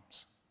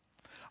Psalms.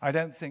 I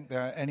don't think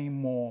there are any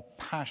more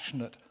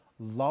passionate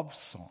love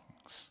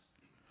songs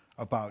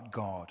about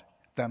God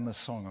than the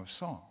Song of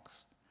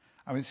Songs.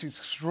 I mean, it's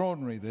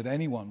extraordinary that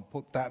anyone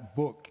put that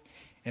book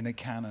in a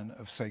canon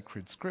of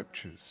sacred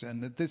scriptures,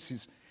 and that this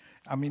is,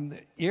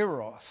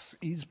 eros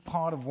is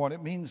part of what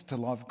it means to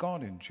love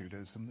God in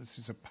Judaism. This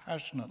is a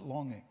passionate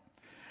longing.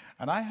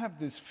 And I have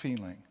this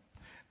feeling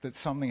that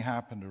something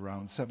happened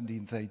around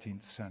 17th,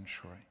 18th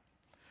century.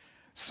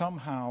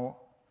 Somehow,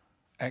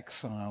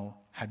 exile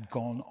had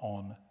gone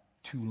on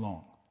too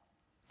long.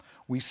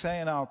 We say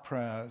in our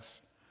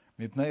prayers,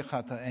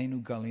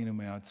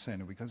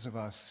 because of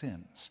our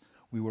sins,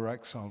 we were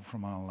exiled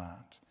from our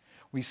land.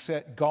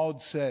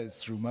 God says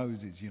through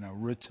Moses,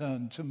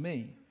 return to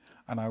me,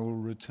 and I will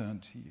return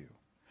to you.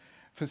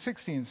 For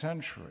 16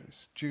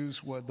 centuries,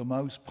 Jews were the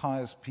most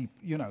pious people.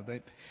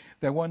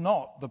 They were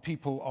not the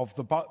people of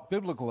the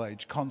biblical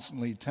age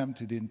constantly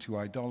tempted into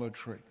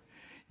idolatry.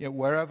 Yet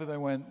wherever they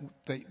went,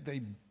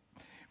 they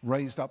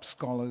raised up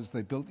scholars,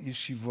 they built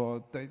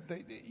yeshivot,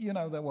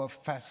 they were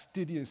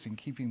fastidious in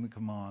keeping the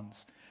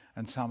commands,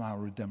 and somehow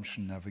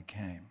redemption never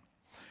came.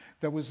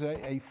 There was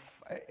a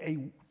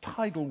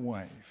tidal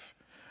wave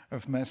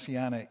of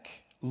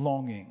messianic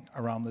longing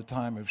around the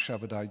time of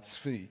Shabbatai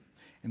Tzvi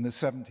in the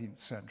 17th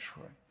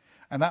century,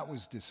 and that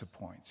was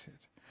disappointed.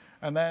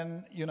 And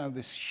then,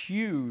 this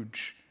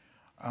huge,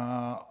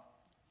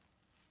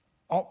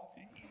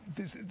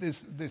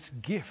 this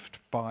gift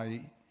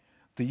by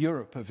the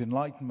Europe of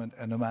enlightenment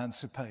and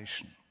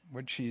emancipation,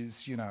 which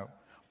is,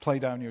 play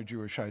down your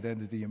Jewish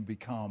identity and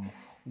become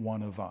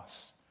one of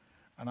us.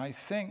 And I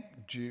think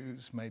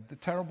Jews made the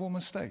terrible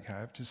mistake, I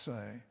have to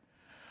say,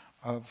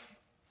 of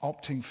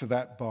opting for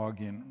that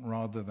bargain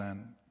rather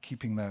than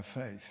keeping their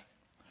faith.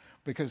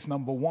 Because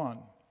number one,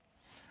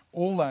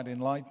 all that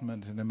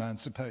enlightenment and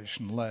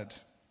emancipation led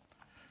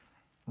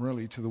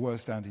really to the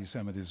worst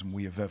anti-Semitism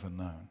we have ever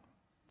known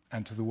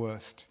and to the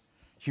worst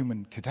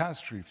human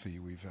catastrophe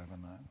we've ever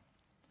known.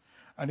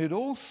 And it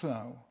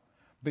also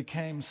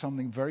became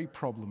something very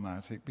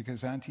problematic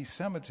because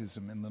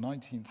anti-Semitism in the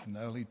 19th and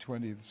early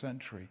 20th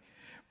century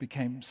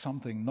became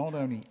something not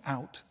only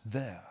out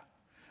there,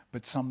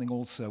 but something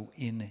also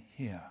in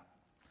here.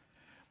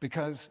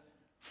 Because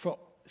for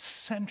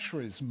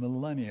centuries,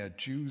 millennia,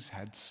 Jews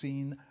had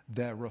seen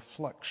their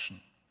reflection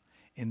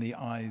in the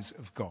eyes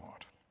of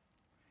God.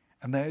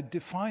 And they had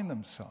defined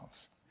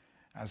themselves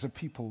as a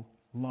people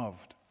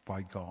loved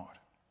by God.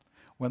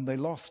 When they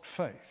lost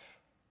faith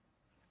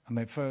and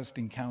they first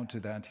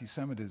encountered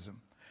anti-Semitism,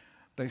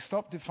 they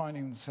stopped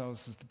defining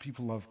themselves as the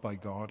people loved by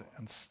God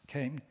and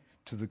came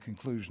to the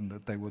conclusion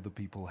that they were the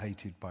people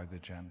hated by the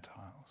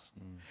Gentiles.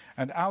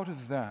 And out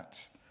of that,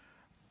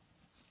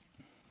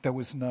 there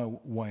was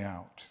no way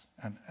out.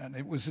 And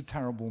it was a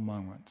terrible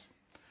moment.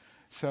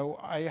 So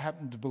I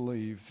happen to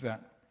believe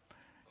that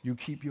you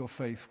keep your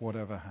faith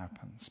whatever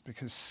happens,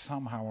 because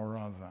somehow or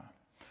other,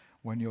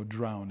 when you're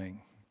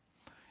drowning,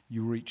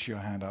 you reach your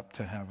hand up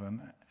to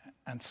heaven,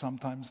 and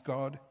sometimes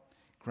God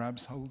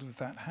grabs hold of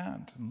that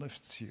hand and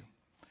lifts you.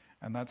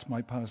 And that's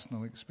my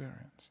personal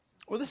experience.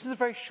 Well, this is a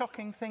very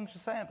shocking thing to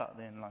say about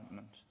the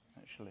Enlightenment,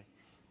 actually.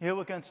 Here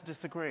we're going to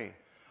disagree.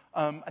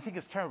 I think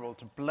it's terrible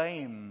to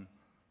blame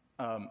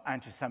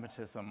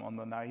anti-Semitism on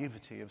the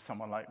naivety of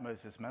someone like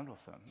Moses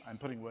Mendelssohn. I'm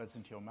putting words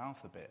into your mouth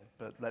a bit,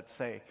 but let's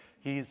say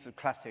he's a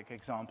classic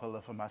example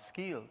of a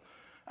maskil.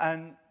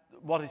 And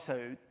what is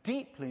so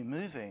deeply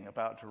moving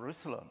about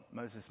Jerusalem,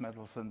 Moses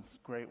Mendelssohn's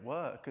great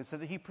work, is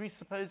that he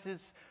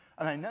presupposes,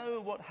 and I know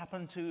what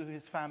happened to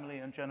his family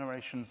and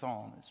generations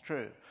on, it's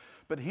true,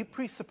 but he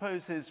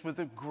presupposes with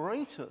the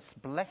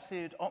greatest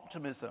blessed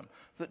optimism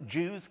that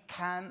Jews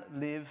can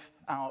live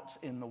out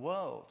in the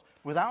world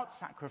without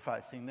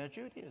sacrificing their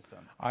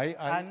Judaism.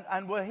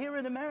 And we're here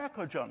in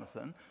America,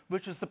 Jonathan,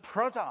 which is the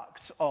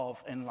product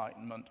of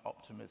Enlightenment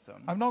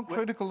optimism. I'm not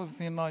critical of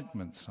the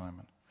Enlightenment,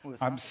 Simon.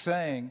 I'm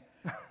saying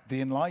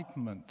the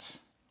Enlightenment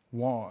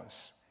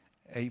was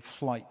a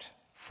flight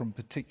from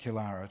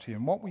particularity.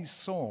 And what we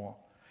saw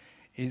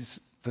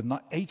is the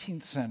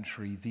 18th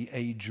century, the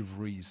age of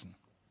reason.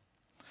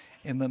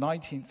 In the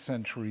 19th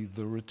century,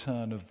 the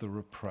return of the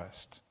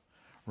repressed,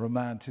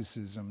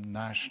 romanticism,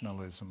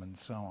 nationalism, and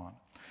so on.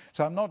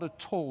 So I'm not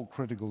at all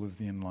critical of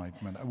the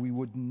Enlightenment. We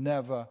would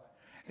never...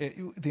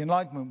 the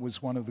Enlightenment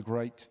was one of the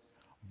great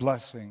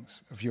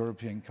blessings of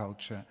European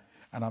culture,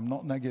 and I'm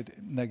not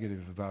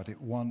negative about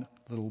it one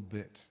little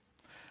bit.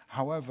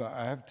 However,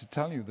 I have to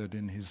tell you that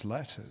in his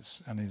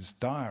letters and his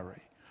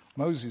diary,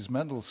 Moses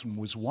Mendelssohn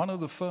was one of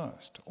the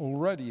first,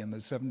 already in the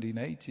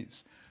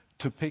 1780s,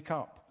 to pick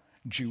up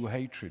Jew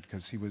hatred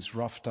because he was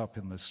roughed up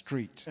in the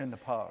street. In the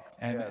park.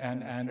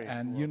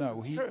 And you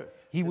know,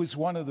 he was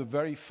one of the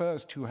very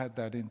first who had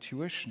that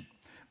intuition.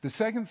 The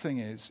second thing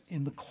is,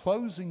 in the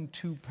closing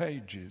 2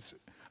 pages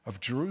of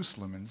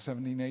Jerusalem in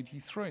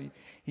 1783,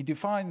 he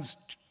defines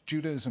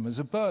Judaism as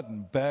a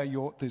burden. Bear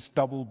this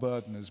double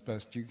burden as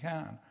best you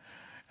can.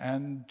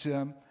 And,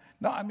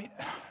 no, I mean,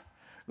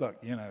 look,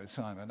 you know,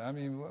 Simon, I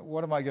mean,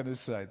 what am I going to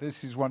say?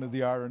 This is one of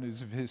the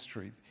ironies of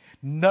history.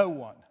 No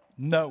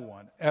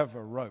one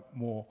ever wrote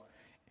more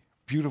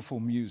beautiful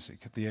music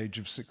at the age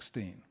of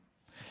 16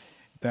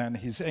 than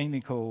his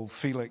Anikel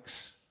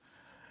Felix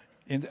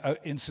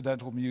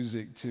incidental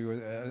music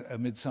to A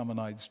Midsummer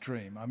Night's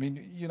Dream. I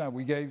mean, you know,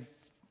 we gave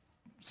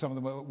some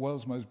of the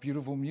world's most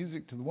beautiful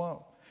music to the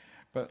world.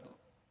 But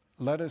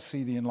let us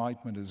see the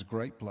Enlightenment as a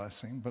great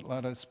blessing, but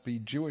let us be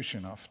Jewish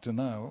enough to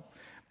know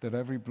that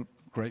every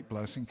great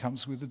blessing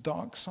comes with a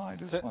dark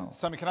side as well.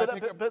 Simon, can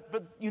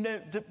But you know,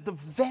 the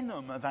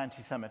venom of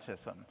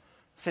anti-Semitism,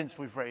 since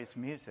we've raised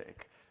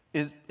music,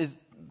 is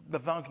the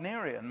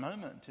Wagnerian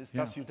moment, is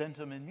Das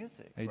Judentum in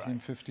music.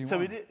 1851.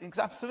 Right?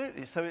 So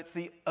absolutely. So it's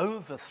the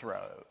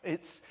overthrow.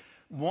 It's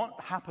what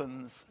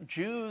happens.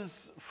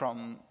 Jews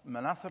from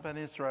Manasseh ben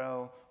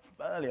Israel,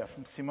 earlier,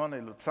 from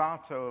Simone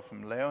Luzzatto,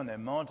 from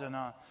Leone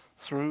Modena,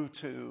 through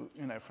to,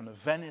 from the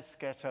Venice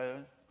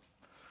ghetto.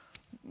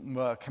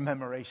 We're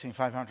commemorating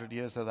 500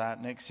 years of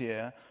that next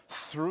year,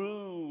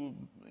 through,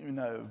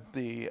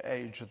 the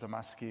age of the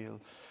Maskil,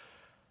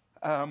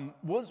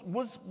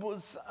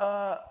 was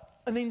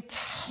an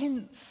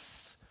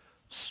intense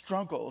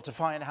struggle to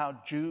find how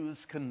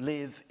Jews can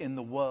live in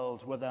the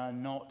world where they're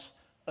not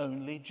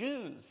only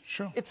Jews.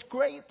 Sure. It's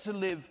great to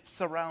live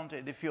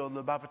surrounded, if you're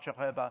Lubavitcher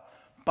Rebbe,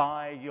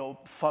 by your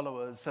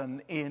followers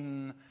and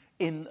in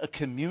a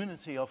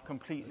community of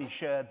completely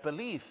shared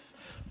belief.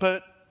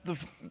 But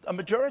a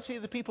majority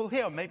of the people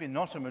here, maybe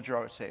not a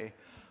majority,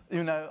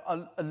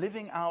 are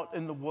living out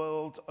in the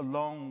world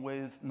along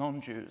with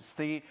non-Jews.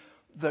 The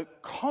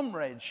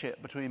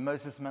comradeship between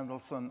Moses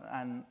Mendelssohn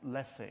and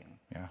Lessing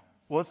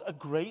was a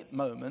great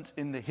moment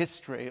in the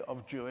history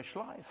of Jewish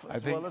life. I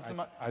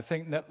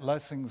think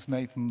Lessing's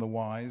Nathan the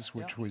Wise,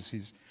 which was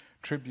his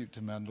tribute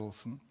to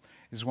Mendelssohn,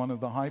 is one of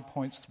the high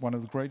points, one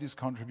of the greatest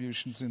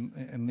contributions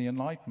in the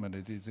Enlightenment.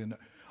 It is an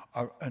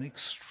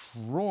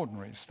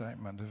extraordinary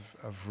statement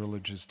of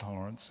religious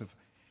tolerance,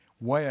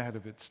 way ahead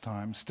of its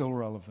time, still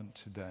relevant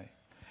today.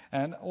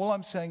 And all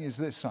I'm saying is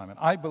this, Simon.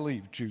 I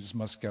believe Jews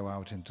must go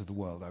out into the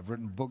world. I've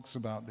written books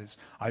about this.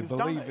 I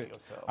believe it.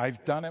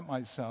 I've done it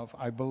myself.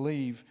 I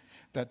believe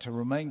that to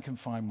remain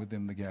confined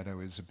within the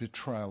ghetto is a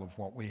betrayal of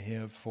what we're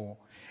here for.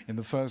 In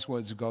the first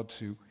words of God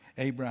to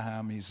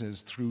Abraham, he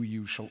says, "Through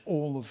you shall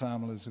all the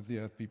families of the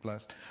earth be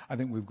blessed." I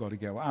think we've got to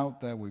go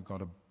out there. We've got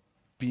to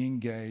be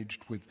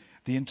engaged with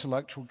the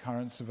intellectual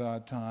currents of our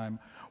time,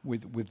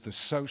 with the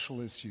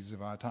social issues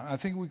of our time. I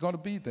think we've got to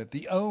be there.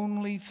 The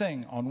only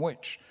thing on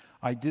which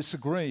I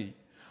disagree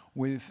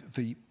with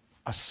the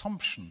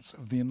assumptions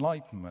of the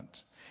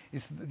Enlightenment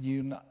is that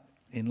the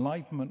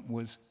Enlightenment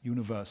was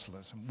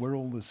universalism. We're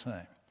all the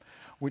same,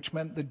 which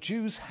meant the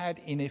Jews had,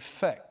 in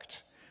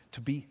effect, to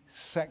be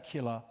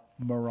secular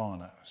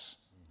Marranos.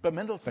 But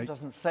Mendelssohn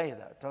doesn't say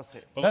that, does he?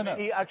 No.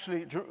 He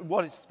actually,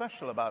 what is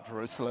special about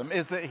Jerusalem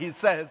is that he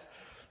says,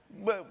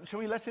 well, shall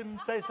we let him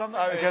say something?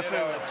 I guess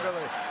it's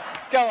really...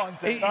 Go on,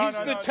 Tim. He's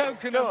the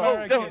token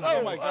American.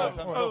 Oh my gosh,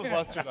 I'm so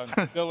flustered.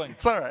 I'm spilling.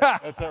 It's all right.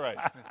 That's all right.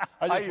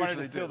 I just wanted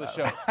to steal the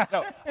show.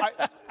 No,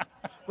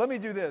 let me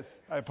do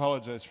this. I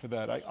apologize for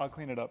that. I'll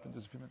clean it up in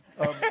just a few minutes.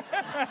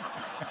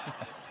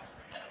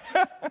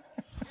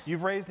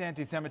 You've raised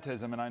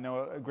anti-Semitism, and I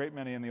know a great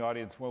many in the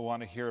audience will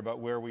want to hear about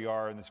where we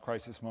are in this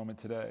crisis moment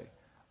today.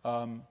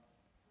 How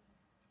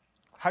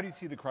do you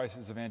see the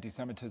crisis of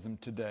anti-Semitism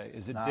today?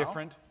 Is it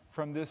different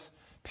from this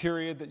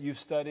period that you've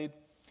studied?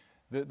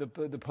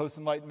 The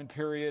post-Enlightenment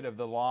period of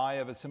the lie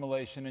of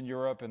assimilation in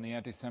Europe and the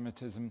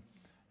anti-Semitism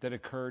that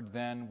occurred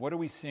then. What are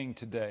we seeing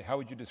today? How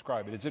would you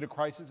describe it? Is it a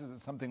crisis? Is it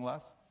something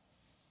less?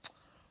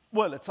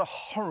 Well, it's a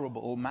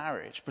horrible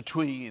marriage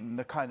between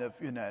the kind of,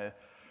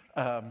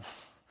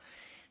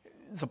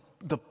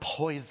 the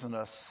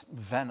poisonous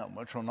venom,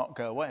 which will not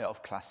go away,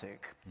 of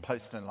classic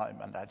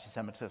post-Enlightenment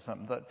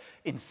anti-Semitism, that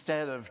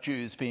instead of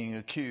Jews being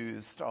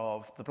accused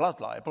of the blood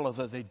libel,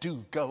 although they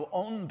do go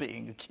on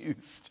being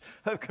accused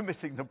of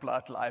committing the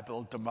blood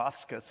libel,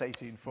 Damascus,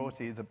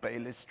 1840, the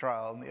Baylis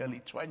trial in the early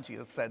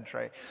 20th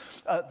century,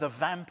 the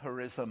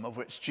vampirism of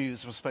which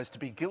Jews were supposed to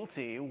be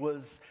guilty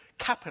was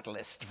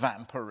capitalist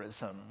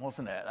vampirism,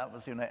 wasn't it? That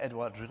was,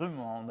 Edouard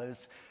Drumont,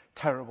 those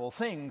terrible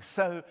things.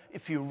 So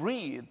if you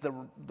read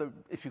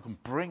if you can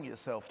bring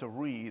yourself to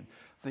read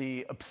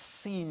the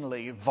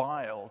obscenely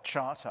vile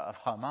charter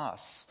of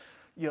Hamas,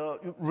 you're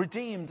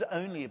redeemed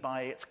only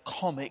by its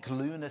comic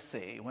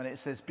lunacy when it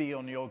says be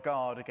on your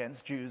guard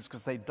against Jews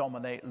because they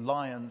dominate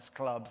Lions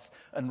clubs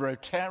and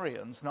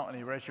Rotarians, not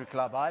any Rotary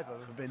club I've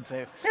ever been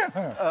to.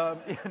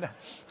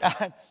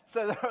 And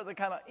so there are the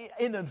kind of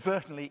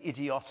inadvertently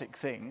idiotic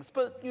things,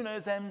 but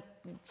them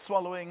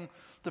swallowing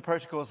the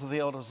protocols of the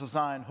Elders of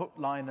Zion, hook,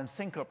 line, and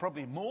sinker.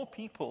 Probably more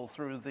people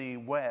through the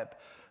web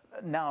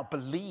now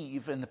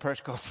believe in the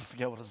protocols of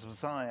the Elders of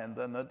Zion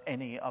than at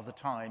any other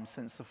time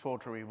since the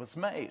forgery was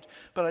made.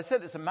 But I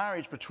said it's a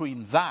marriage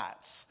between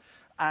that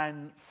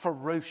and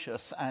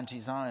ferocious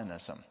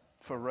anti-Zionism.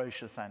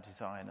 Ferocious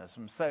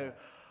anti-Zionism. So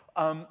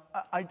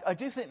I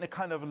do think that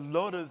kind of a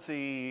lot of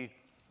the,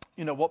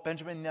 what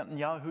Benjamin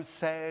Netanyahu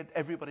said,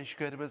 everybody should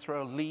go to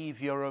Israel,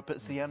 leave Europe,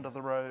 it's the end of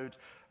the road,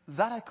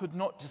 that I could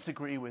not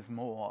disagree with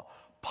more.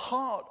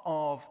 Part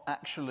of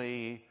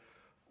actually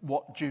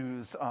what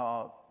Jews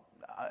are,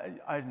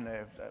 I don't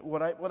know,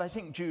 what I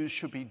think Jews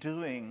should be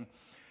doing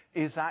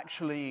is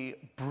actually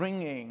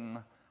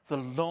bringing the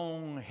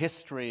long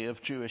history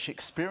of Jewish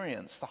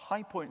experience, the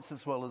high points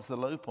as well as the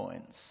low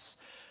points.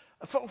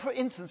 For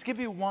instance, give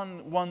you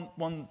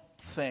one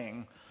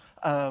thing,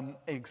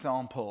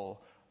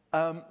 example.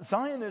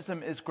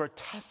 Zionism is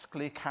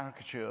grotesquely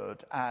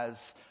caricatured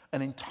as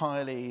an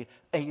entirely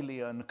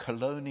alien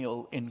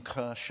colonial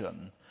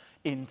incursion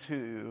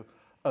into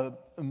a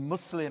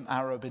Muslim,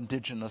 Arab,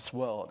 indigenous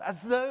world,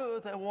 as though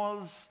there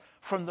was,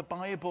 from the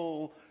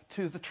Bible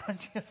to the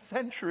 20th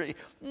century.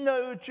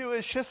 No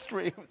Jewish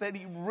history with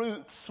any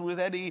roots, with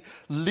any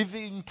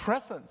living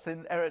presence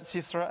in Eretz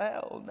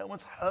Yisrael. No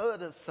one's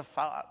heard of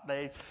Safat.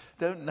 They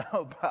don't know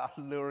about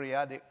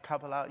Luriadic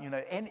Kabbalah,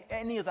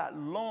 any of that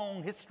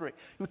long history.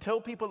 You tell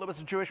people there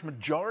was a Jewish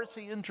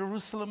majority in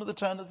Jerusalem at the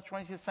turn of the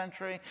 20th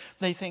century,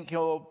 they think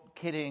you're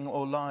kidding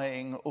or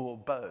lying or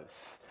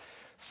both.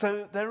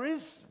 So there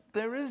is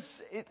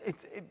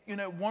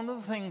one of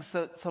the things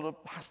that sort of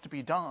has to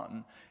be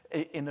done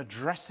in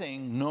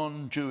addressing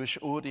non-Jewish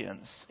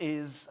audience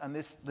is, and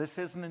this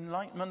is an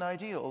Enlightenment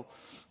ideal,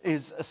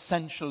 is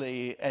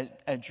essentially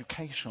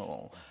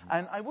educational.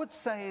 And I would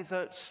say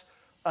that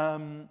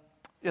there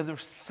are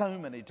so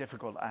many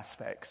difficult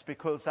aspects,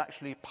 because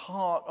actually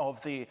part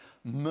of the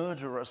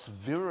murderous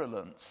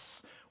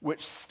virulence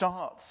which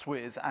starts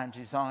with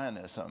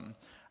anti-Zionism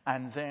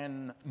and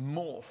then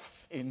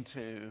morphs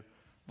into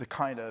the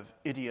kind of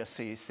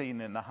idiocy seen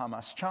in the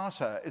Hamas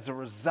Charter is a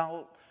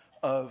result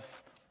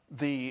of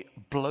the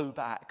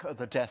blowback of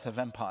the death of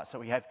empire. So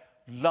we have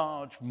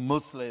large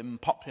Muslim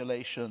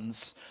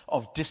populations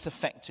of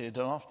disaffected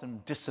and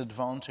often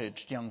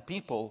disadvantaged young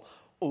people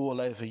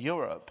all over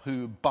Europe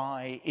who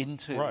buy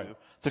into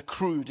the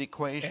crude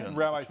equation. And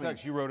Rabbi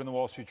Sachs, you wrote in the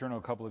Wall Street Journal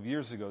a couple of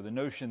years ago, the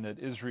notion that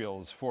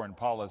Israel's foreign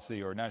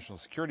policy or national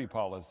security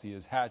policy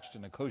is hatched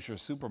in a kosher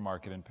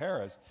supermarket in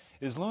Paris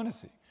is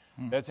lunacy.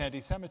 That's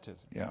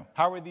anti-Semitism. Yeah.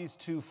 How are these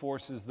two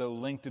forces, though,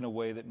 linked in a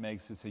way that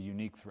makes this a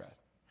unique threat?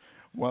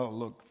 Well,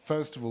 look,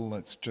 first of all,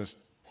 let's just,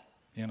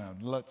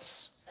 the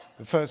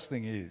first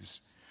thing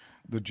is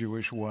the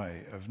Jewish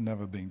way of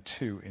never being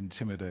too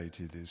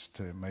intimidated is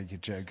to make a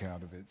joke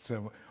out of it.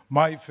 So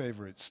my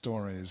favorite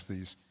story is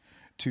these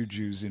two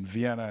Jews in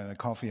Vienna in a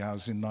coffee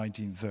house in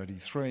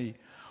 1933.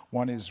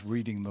 One is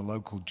reading the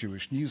local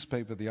Jewish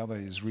newspaper, the other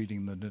is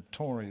reading the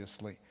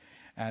notoriously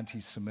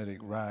anti-Semitic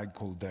rag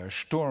called Der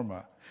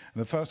Stürmer.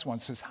 And the first one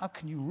says, how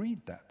can you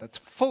read that? That's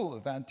full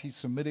of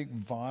anti-Semitic,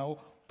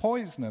 vile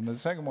poison. And the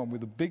second one,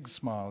 with a big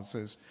smile,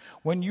 says,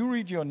 when you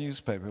read your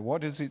newspaper,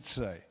 what does it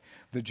say?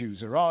 The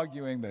Jews are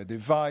arguing, they're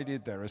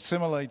divided, they're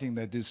assimilating,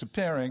 they're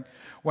disappearing.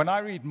 When I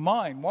read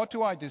mine, what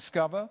do I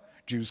discover?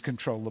 Jews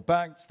control the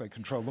banks, they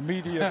control the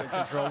media, they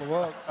control the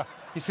world.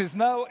 He says,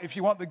 no, if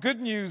you want the good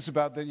news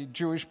about the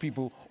Jewish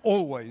people,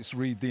 always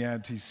read the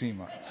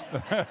anti-Semites.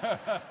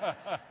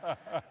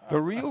 The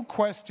real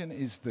question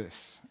is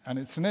this, and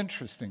it's an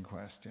interesting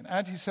question.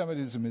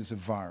 Anti-Semitism is a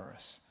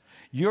virus.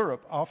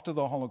 Europe, after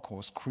the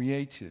Holocaust,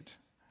 created,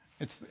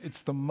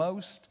 it's the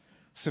most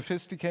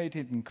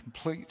sophisticated and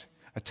complete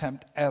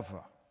attempt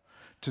ever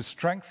to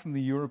strengthen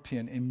the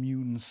European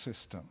immune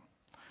system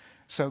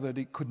so that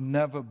it could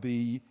never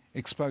be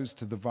exposed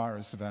to the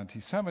virus of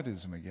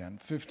anti-Semitism again.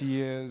 50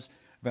 years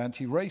of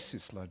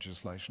anti-racist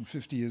legislation,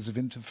 50 years of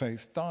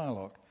interfaith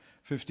dialogue,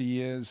 50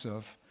 years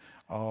of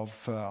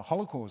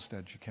Holocaust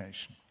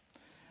education.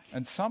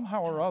 And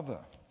somehow or other,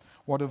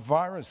 what a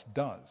virus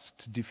does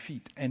to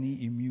defeat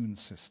any immune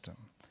system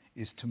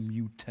is to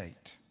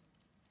mutate.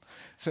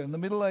 So in the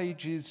Middle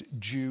Ages,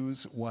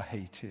 Jews were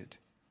hated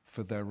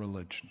for their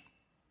religion.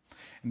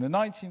 In the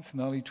 19th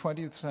and early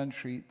 20th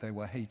century, they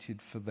were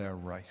hated for their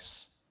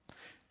race.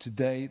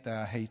 Today, they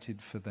are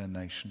hated for their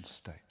nation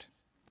state.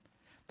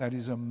 That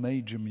is a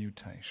major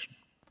mutation.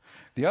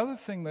 The other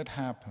thing that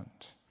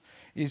happened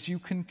is you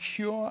can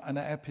cure an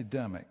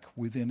epidemic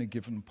within a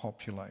given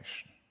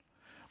population,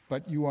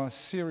 but you are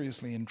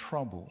seriously in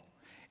trouble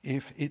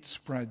if it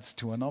spreads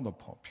to another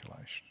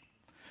population.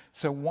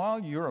 So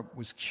while Europe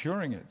was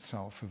curing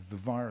itself of the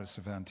virus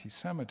of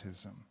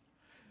anti-Semitism,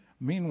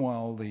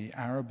 meanwhile the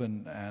Arab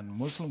and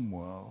Muslim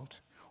world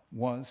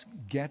was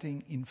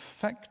getting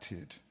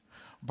infected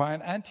by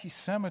an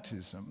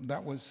anti-Semitism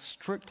that was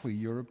strictly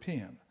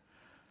European.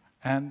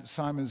 And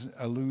Simon's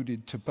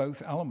alluded to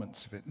both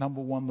elements of it.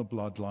 Number one, the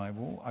blood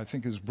libel. I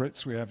think as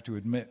Brits we have to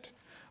admit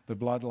the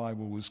blood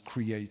libel was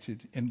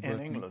created in Britain.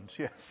 In England,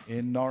 yes.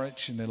 In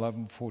Norwich in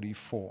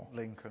 1144.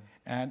 Lincoln.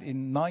 And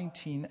in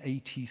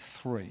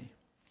 1983,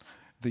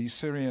 the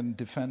Syrian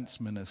defense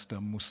minister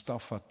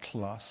Mustafa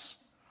Tlass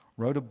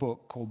wrote a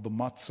book called The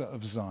Matzah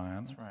of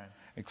Zion, That's right,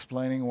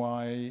 explaining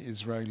why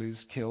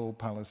Israelis kill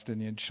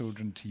Palestinian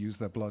children to use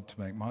their blood to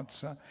make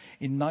matzah.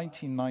 In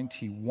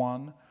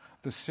 1991,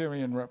 the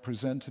Syrian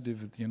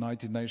representative at the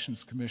United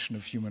Nations Commission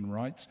of Human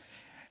Rights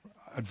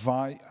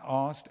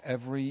asked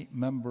every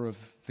member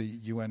of the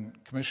UN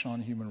Commission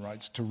on Human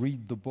Rights to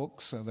read the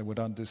book so they would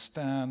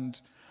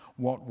understand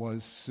what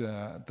was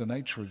the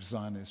nature of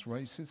Zionist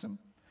racism.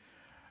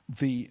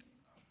 The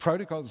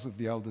Protocols of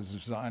the Elders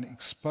of Zion,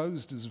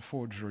 exposed as a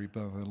forgery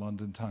by the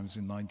London Times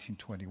in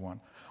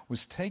 1921,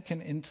 was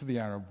taken into the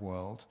Arab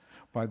world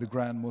by the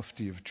Grand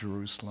Mufti of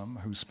Jerusalem,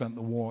 who spent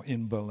the war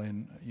in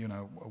Berlin,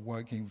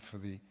 working for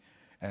the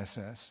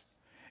SS.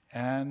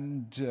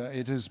 And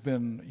it has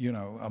been,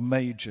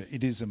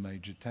 it is a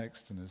major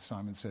text, and as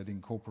Simon said,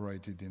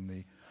 incorporated in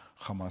the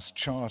Hamas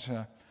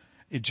Charter.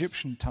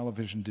 Egyptian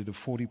television did a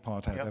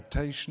 40-part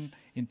adaptation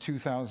in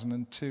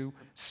 2002.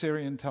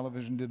 Syrian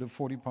television did a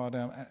 40-part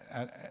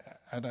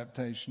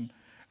adaptation.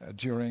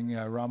 during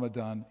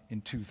Ramadan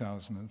in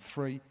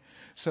 2003.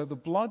 So the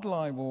blood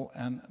libel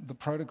and the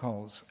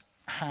protocols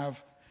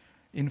have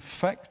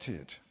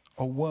infected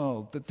a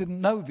world that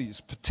didn't know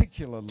these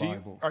particular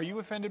libels. Are you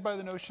offended by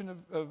the notion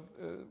of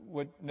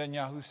what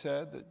Netanyahu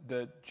said,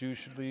 that Jews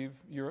should leave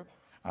Europe?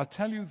 I'll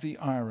tell you the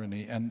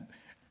irony, and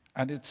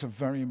it's a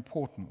very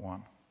important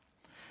one,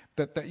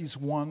 that there is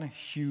one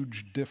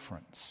huge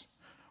difference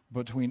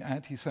between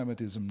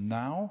anti-Semitism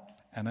now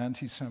and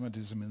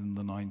anti-Semitism in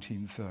the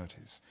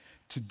 1930s.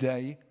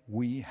 Today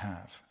we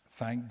have,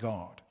 thank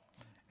God,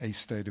 a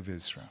state of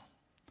Israel.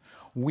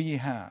 We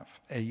have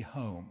a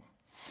home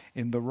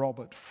in the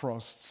Robert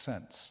Frost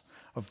sense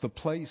of the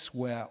place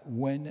where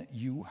when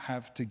you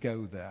have to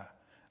go there,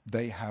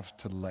 they have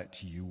to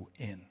let you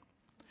in.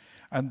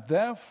 And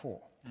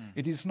therefore,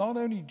 it is not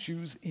only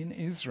Jews in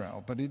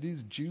Israel, but it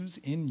is Jews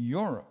in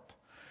Europe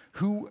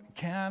who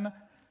can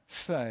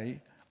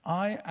say,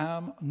 I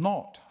am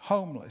not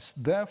homeless,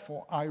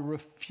 therefore I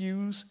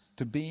refuse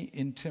to be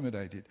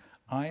intimidated.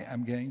 I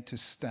am going to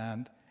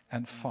stand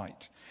and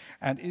fight.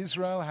 And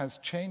Israel has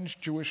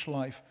changed Jewish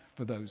life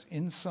for those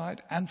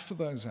inside and for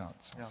those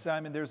outside. Yeah.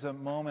 Simon, there's a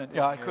moment.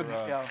 Yeah, I couldn't.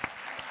 Yeah,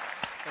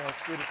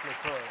 that's beautifully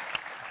put.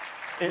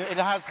 It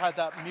has had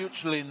that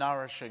mutually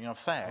nourishing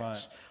effect.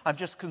 Right. I'm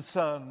just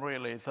concerned,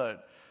 really,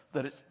 that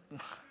it's,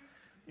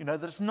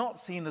 that it's not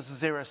seen as a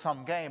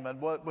zero-sum game.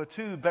 And we're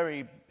two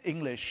very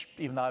English,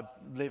 even though I've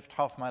lived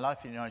half my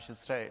life in the United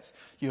States.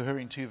 You're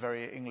hearing two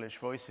very English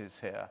voices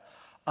here.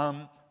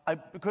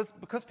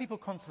 Because people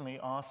constantly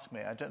ask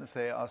me, I don't know if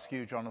they ask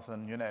you,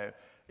 Jonathan,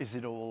 is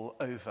it all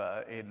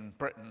over in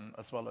Britain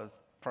as well as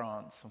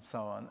France and so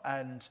on?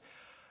 And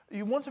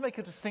you want to make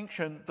a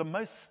distinction. The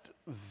most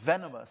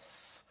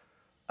venomous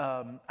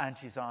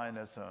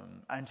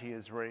anti-Zionism,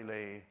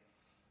 anti-Israeli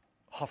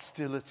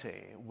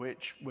hostility,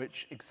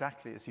 which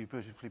exactly as you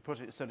beautifully put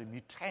it, sort of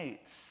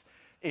mutates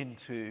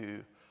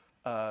into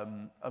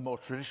a more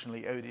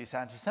traditionally odious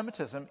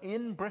anti-Semitism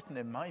in Britain,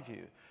 in my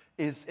view,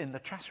 is in the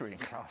chattering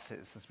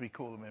classes, as we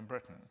call them in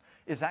Britain,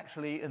 is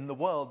actually in the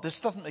world,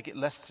 this doesn't make it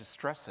less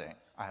distressing,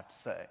 I have to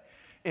say,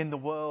 in the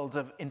world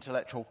of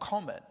intellectual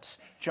comment.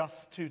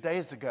 Just 2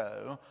 days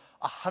ago,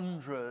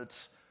 100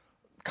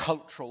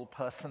 cultural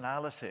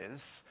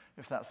personalities,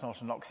 if that's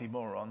not an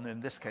oxymoron,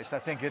 in this case I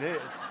think it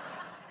is,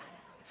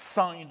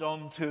 signed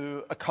on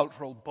to a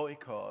cultural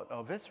boycott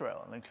of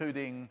Israel,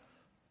 including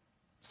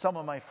some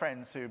of my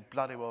friends who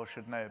bloody well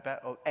should know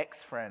better, or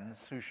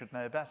ex-friends who should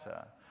know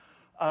better.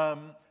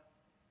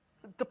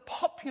 The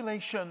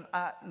population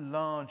at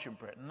large in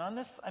Britain,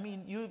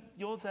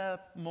 you're there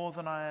more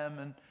than I am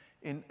and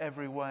in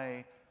every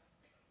way,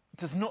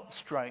 does not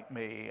strike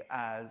me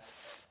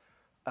as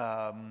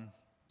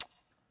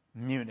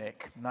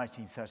Munich,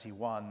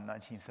 1931,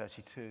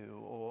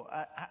 1932, or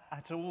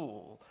at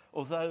all.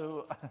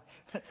 Although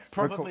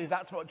probably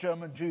that's what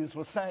German Jews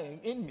were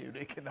saying in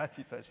Munich in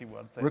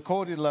 1931.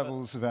 Recorded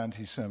levels of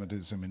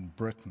anti-Semitism in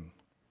Britain,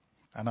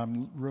 and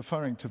I'm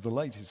referring to the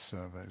latest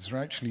surveys, are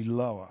actually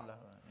lower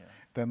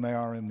than they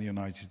are in the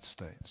United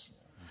States.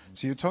 Mm-hmm.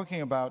 So you're talking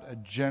about a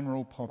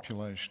general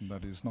population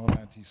that is not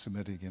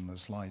anti-Semitic in the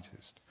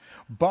slightest.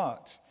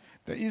 But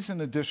there is an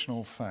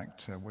additional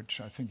factor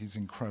which I think is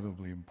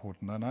incredibly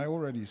important, and I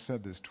already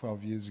said this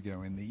 12 years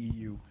ago in the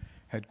EU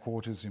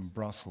headquarters in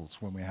Brussels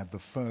when we had the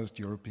first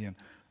European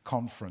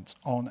conference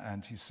on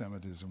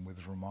anti-Semitism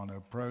with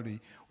Romano Prodi.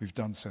 We've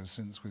done so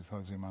since with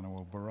Jose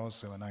Manuel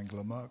Barroso and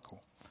Angela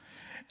Merkel.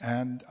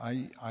 And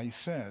I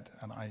said,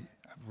 and I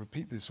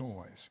repeat this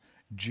always,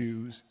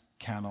 Jews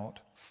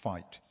cannot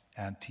fight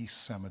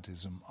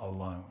anti-Semitism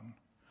alone.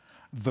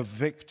 The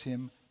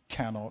victim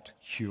cannot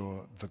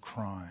cure the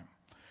crime.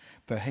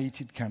 The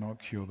hated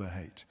cannot cure the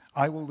hate.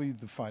 I will lead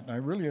the fight, and I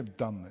really have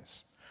done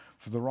this,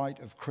 for the right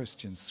of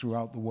Christians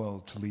throughout the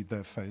world to live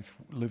their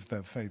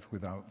faith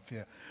without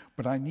fear.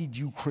 But I need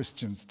you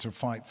Christians to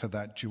fight for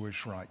that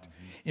Jewish right.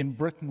 Mm-hmm. In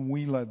Britain,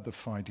 we led the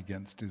fight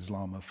against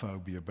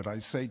Islamophobia, but I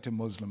say to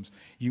Muslims,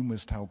 you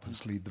must help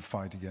us lead the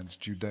fight against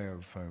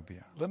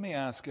Judeophobia. Let me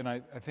ask, and I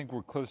think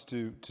we're close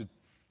to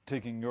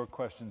taking your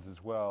questions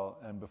as well,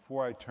 and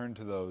before I turn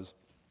to those,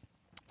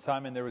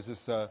 Simon, there was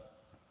this,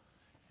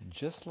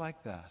 just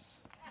like that.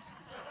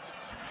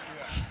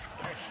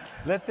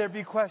 Let there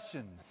be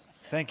questions.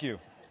 Thank you.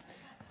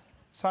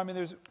 Simon,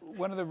 there's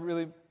one of the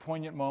really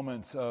poignant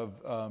moments of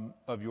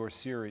your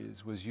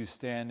series was you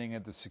standing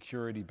at the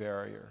security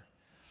barrier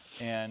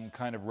and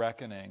kind of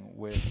reckoning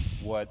with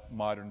what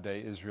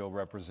modern-day Israel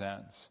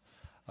represents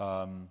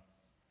to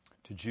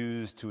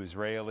Jews, to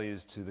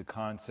Israelis, to the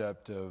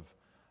concept of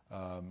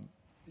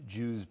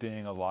Jews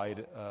being a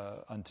light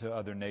unto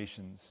other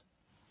nations.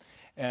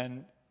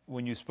 And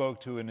when you spoke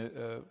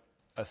to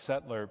a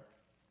settler,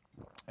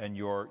 and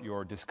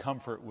your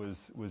discomfort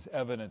was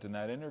evident in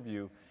that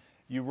interview,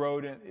 you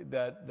wrote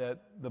that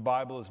the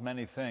Bible is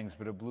many things,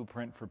 but a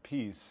blueprint for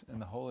peace in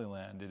the Holy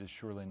Land it is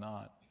surely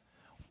not.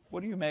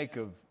 What do you make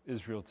of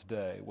Israel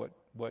today?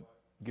 What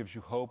gives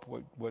you hope?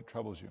 What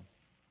troubles you?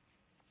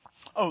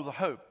 Oh, the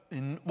hope.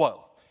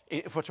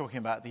 If we're talking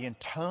about the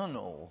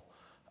internal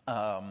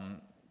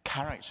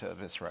character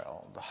of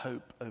Israel, the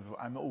hope of,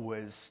 I'm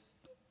always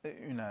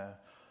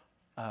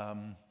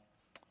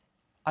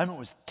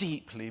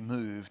deeply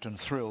moved and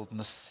thrilled and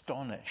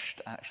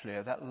astonished, actually,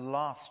 at that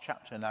last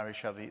chapter in Ari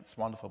Shavit's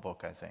wonderful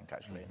book, I think,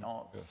 actually.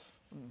 Not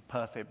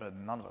perfect, but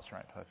none of us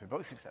write perfect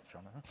books except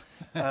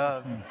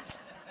Jonathan.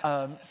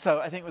 So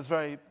I think it was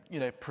very,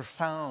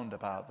 profound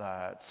about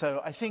that.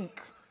 So I think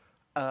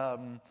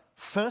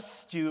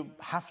first you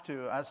have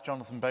to, as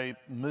Jonathan very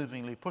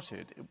movingly put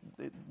it,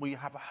 we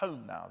have a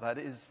home now. That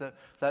is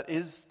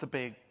the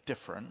big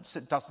difference.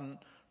 It doesn't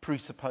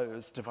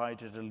presuppose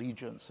divided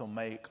allegiance or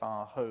make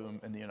our home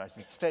in the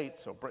United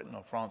States or Britain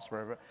or France,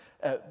 wherever,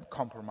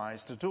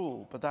 compromised at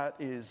all. But that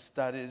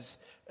is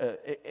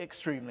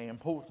extremely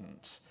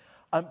important.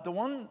 The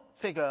one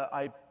figure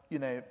I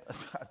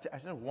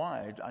don't know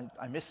why,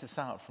 I missed this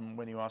out from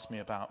when you asked me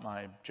about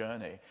my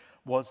journey,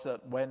 was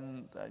that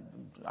when,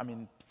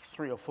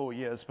 3 or 4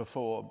 years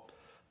before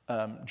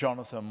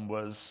Jonathan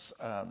was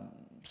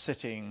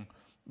sitting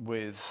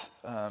with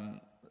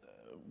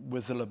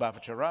the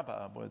Lubavitcher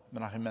Rabbi, with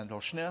Menachem Mendel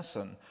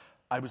Schneerson,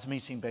 I was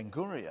meeting Ben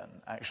Gurion,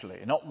 actually,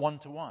 not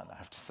one-to-one, I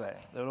have to say,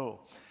 at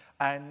all.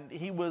 And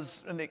he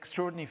was an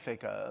extraordinary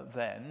figure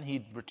then.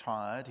 He'd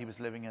retired. He was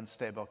living in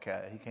Sde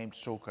Boker. He came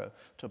to talk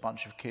to a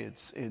bunch of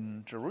kids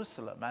in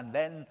Jerusalem. And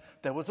then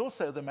there was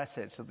also the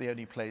message that the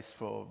only place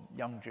for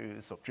young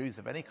Jews or Jews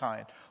of any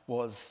kind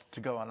was to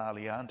go on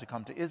Aliyah and to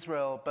come to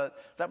Israel. But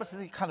that was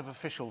the kind of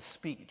official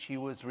speech. He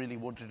always really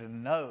wanted to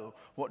know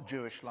what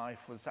Jewish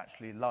life was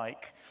actually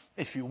like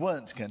if you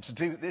weren't going to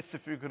do this,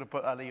 if you were going to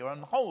put Aliyah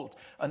on hold.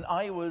 And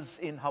I was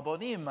in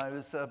Habonim. I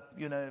was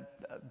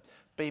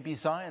baby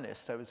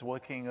Zionist. I was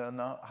working on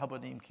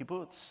Habonim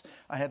kibbutz.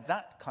 I had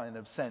that kind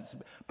of sense.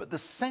 But the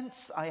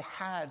sense I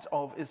had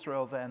of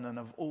Israel then, and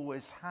have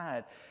always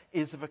had,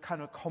 is of a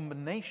kind of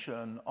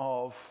combination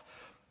of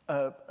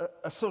a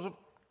sort of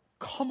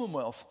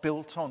commonwealth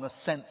built on a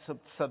sense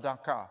of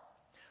tzedakah,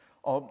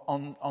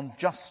 on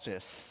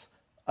justice,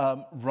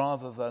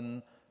 rather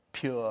than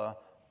pure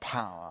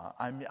power.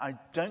 I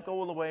don't go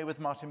all the way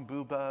with Martin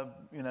Buber.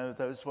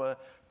 Those were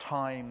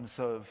times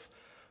of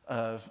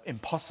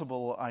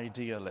impossible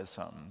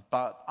idealism.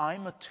 But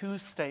I'm a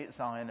two-state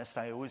Zionist.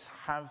 I always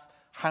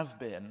have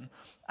been.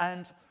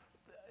 And,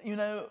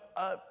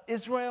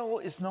 Israel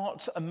is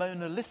not a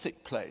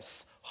monolithic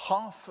place.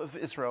 Half of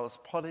Israel's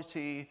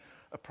polity,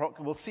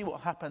 we'll see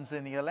what happens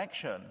in the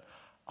election,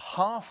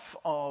 half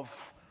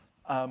of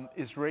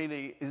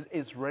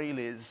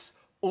Israelis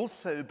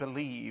also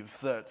believe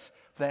that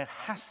there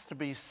has to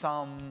be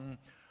some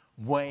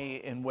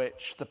way in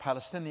which the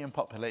Palestinian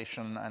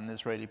population and the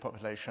Israeli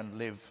population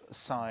live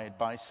side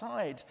by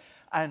side.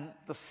 And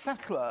the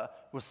settler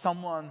was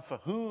someone for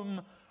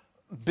whom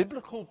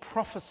biblical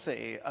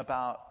prophecy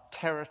about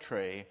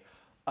territory,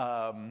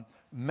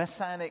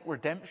 messianic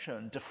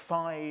redemption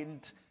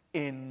defined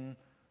in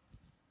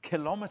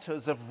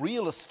kilometers of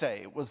real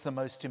estate was the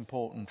most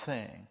important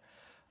thing.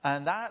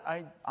 And that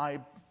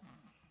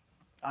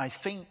I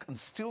think and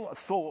still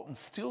thought and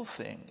still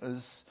think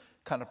is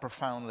kind of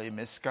profoundly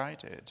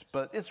misguided.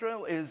 But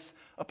Israel is,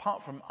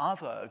 apart from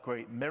other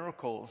great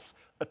miracles,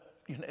 a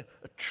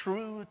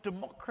true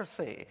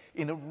democracy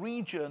in a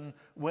region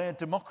where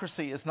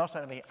democracy is not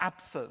only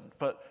absent,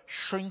 but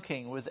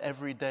shrinking with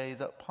every day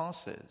that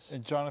passes.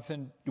 And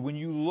Jonathan, when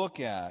you look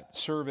at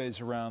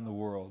surveys around the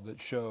world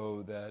that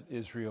show that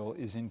Israel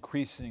is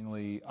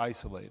increasingly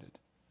isolated,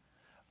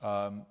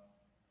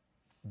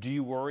 do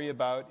you worry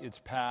about its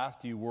path?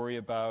 Do you worry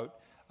about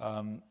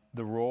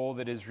the role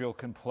that Israel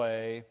can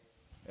play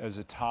as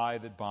a tie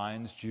that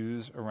binds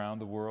Jews around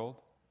the world?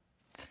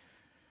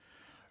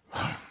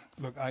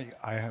 Look,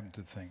 I happen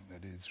to think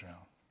that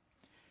Israel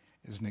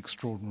is an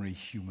extraordinary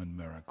human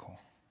miracle.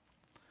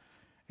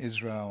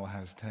 Israel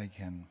has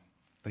taken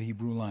the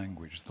Hebrew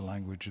language, the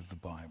language of the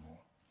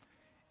Bible,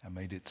 and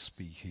made it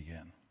speak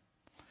again.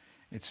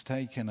 It's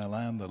taken a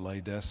land that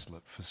lay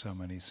desolate for so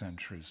many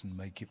centuries and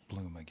make it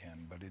bloom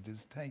again. But it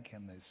has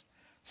taken this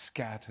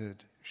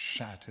scattered,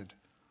 shattered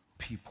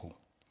people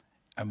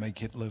and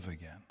make it live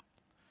again.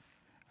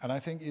 And I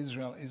think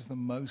Israel is the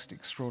most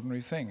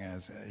extraordinary thing.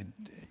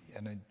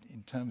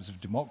 In terms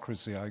of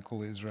democracy, I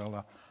call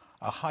Israel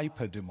a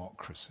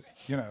hyper-democracy.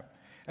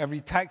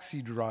 Every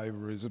taxi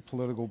driver is a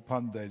political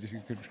pundit who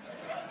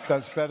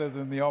does better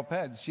than the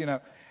op-eds.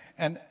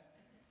 And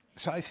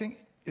so I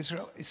think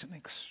Israel is an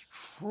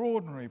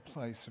extraordinary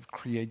place of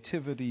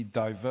creativity,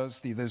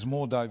 diversity. There's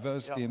more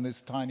diversity in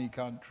this tiny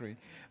country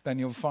than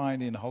you'll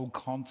find in whole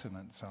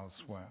continents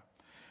elsewhere.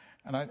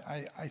 And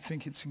I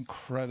think it's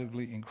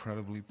incredibly,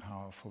 incredibly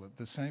powerful. At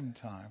the same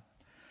time,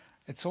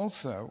 it's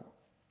also,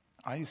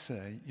 I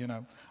say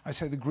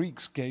the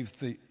Greeks gave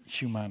the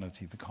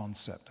humanity the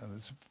concept, and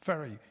it's a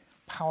very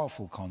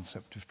powerful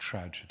concept of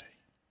tragedy.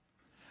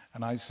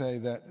 And I say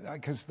that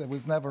because there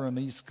was never an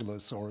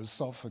Aeschylus or a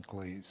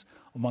Sophocles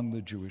among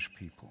the Jewish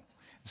people.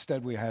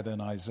 Instead, we had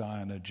an Isaiah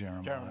and a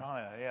Jeremiah.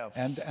 Jeremiah, yeah.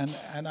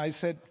 And I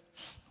said,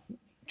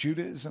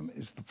 Judaism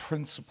is the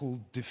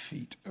principal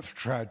defeat of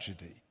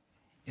tragedy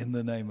in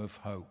the name of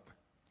hope.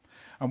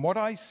 And what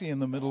I see in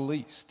the Middle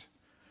East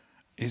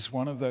is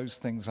one of those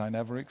things I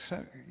never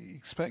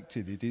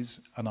expected. It is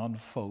an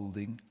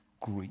unfolding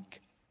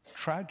Greek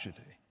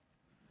tragedy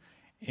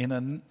in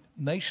a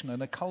nation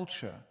and a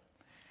culture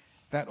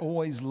that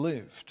always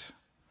lived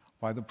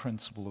by the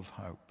principle of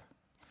hope.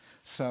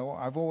 So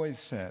I've always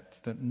said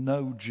that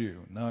no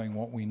Jew, knowing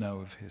what we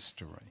know of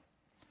history,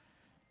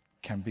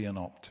 can be an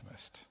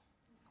optimist.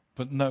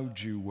 But no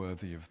Jew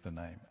worthy of the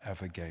name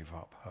ever gave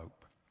up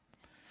hope.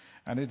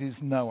 And it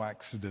is no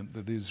accident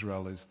that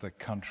Israel is the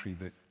country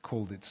that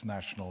called its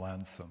national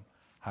anthem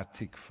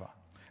Hatikva.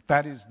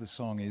 That is the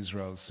song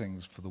Israel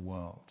sings for the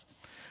world.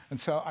 And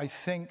so I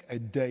think a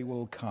day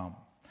will come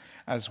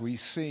as we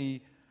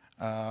see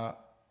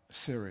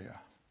Syria,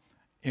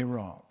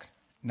 Iraq,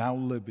 now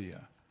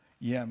Libya,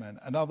 Yemen,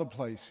 and other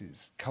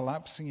places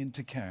collapsing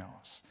into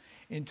chaos,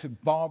 into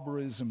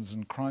barbarisms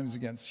and crimes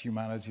against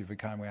humanity of a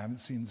kind we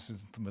haven't seen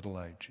since the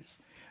Middle Ages.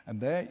 And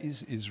there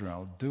is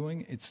Israel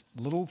doing its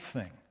little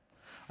thing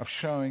of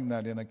showing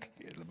that in a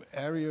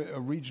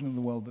region of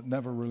the world that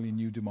never really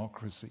knew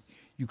democracy,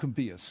 you can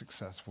be a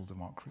successful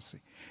democracy.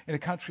 In a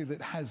country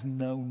that has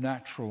no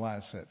natural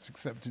assets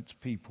except its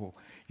people,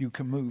 you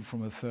can move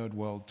from a third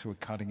world to a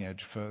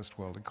cutting-edge first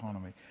world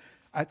economy.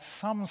 At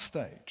some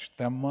stage,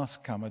 there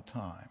must come a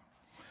time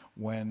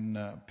when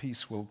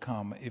peace will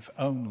come, if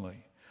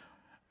only.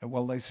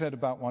 Well, they said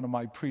about one of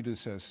my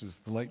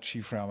predecessors, the late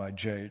Chief Rabbi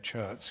J.H.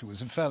 Hertz, who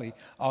was a fairly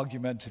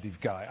argumentative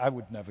guy. I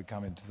would never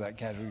come into that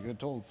category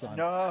at all, son.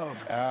 No.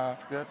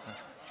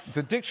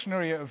 The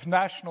Dictionary of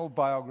National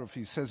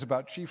Biography says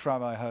about Chief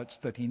Rabbi Hertz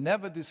that he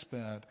never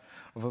despaired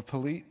of a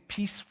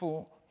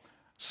peaceful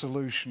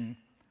solution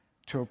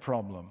to a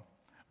problem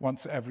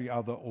once every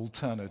other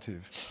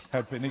alternative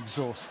had been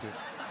exhausted.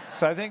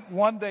 So I think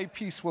one day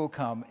peace will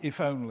come, if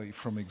only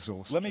from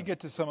exhaustion. Let me get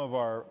to some of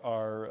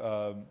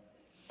our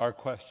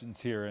questions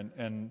here,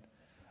 and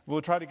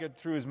we'll try to get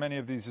through as many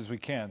of these as we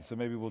can, so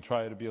maybe we'll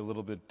try to be a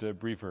little bit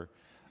briefer.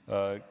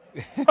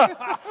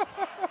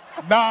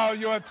 Now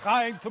you are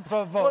trying to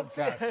provoke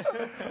us.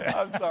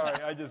 I'm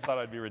sorry, I just thought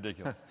I'd be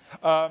ridiculous.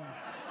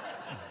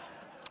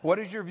 What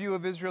is your view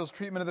of Israel's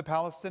treatment of the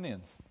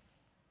Palestinians?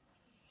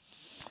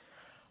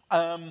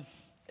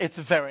 It's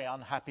a very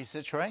unhappy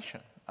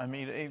situation. I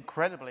mean,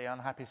 incredibly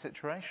unhappy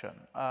situation.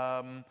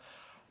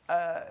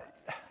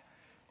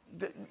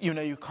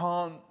 You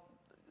can't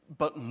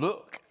but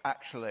look,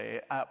 actually,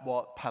 at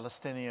what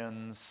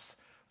Palestinians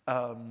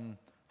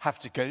have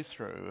to go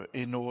through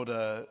in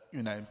order,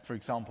 for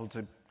example,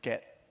 to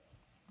get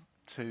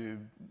to,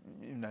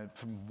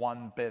 from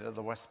one bit of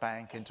the West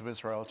Bank into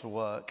Israel to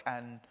work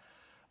and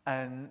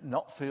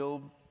not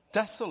feel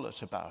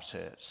desolate about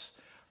it.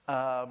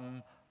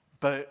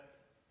 But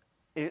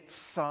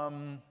it's,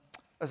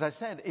 as I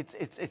said,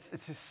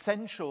 it's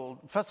essential.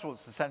 First of all,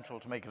 it's essential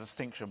to make a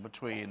distinction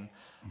between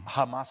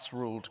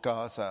Hamas-ruled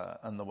Gaza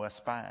and the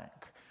West Bank.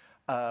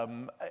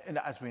 And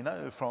as we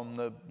know from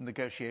the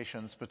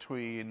negotiations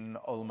between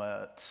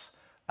Olmert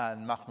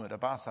and Mahmoud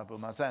Abbas, Abu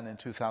Mazen, in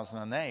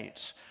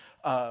 2008,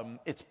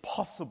 it's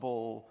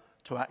possible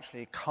to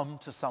actually come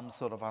to some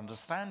sort of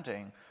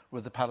understanding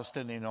with the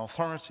Palestinian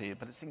Authority,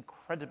 but it's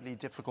incredibly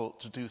difficult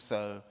to do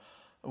so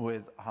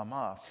with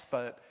Hamas.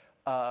 But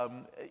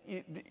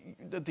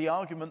the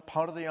argument,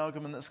 part of the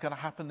argument that's going to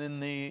happen in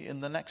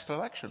the next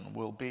election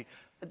will be,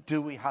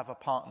 do we have a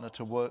partner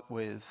to work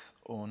with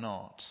or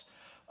not?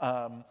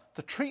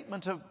 The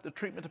treatment of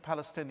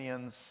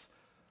Palestinians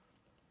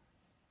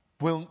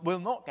will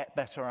not get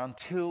better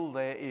until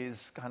there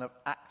is kind of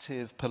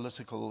active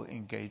political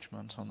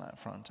engagement on that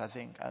front. I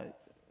think.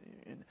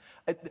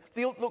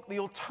 The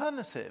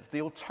alternative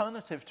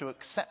to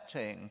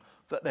accepting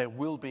that there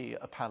will be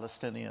a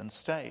Palestinian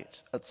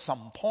state at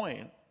some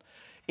point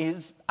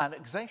is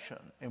annexation,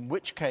 in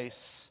which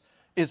case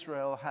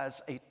Israel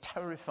has a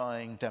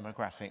terrifying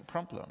demographic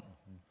problem.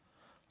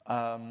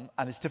 And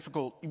it's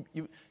difficult,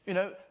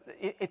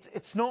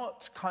 it's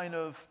not kind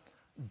of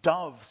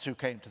doves who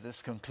came to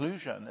this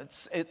conclusion.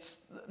 It's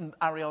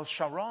Ariel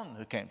Sharon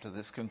who came to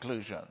this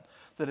conclusion,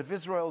 that if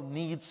Israel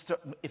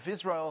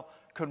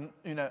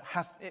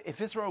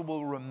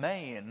will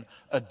remain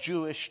a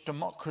Jewish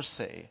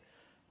democracy,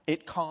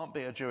 it can't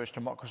be a Jewish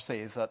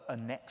democracy that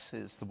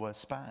annexes the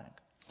West Bank.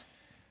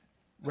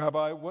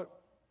 Rabbi,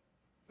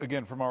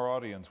 again, from our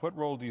audience, what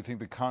role do you think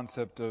the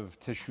concept of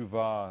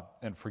teshuvah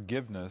and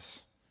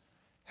forgiveness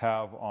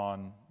have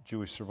on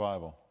Jewish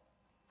survival?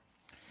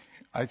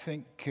 I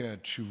think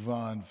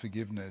teshuvah and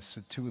forgiveness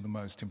are two of the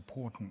most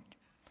important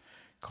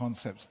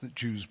concepts that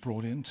Jews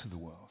brought into the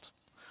world.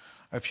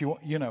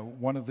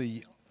 One of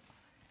the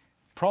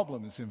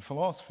problems in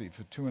philosophy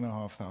for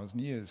 2,500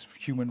 years,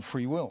 human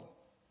free will.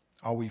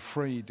 Are we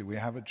free? Do we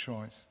have a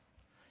choice?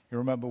 You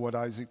remember what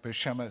Isaac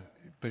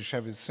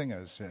Bashevis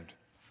Singer said?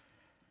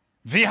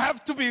 We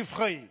have to be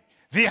free.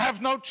 We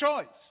have no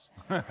choice.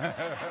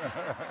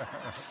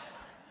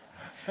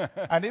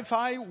 And if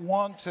I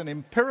want an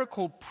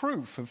empirical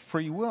proof of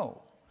free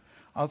will,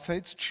 I'll say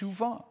it's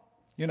teshuvah.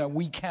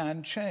 We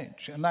can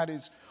change. And that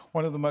is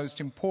one of the most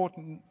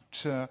important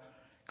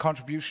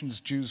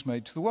contributions Jews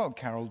made to the world.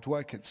 Carol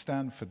Dweck at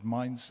Stanford,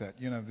 mindset,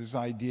 this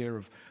idea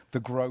of the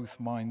growth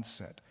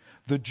mindset.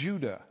 The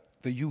Judah,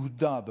 the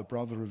Yehudah, the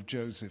brother of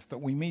Joseph, that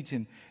we meet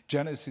in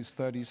Genesis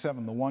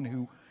 37, the one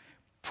who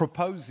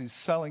proposes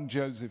selling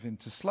Joseph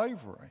into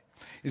slavery,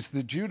 is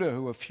the Judah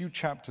who a few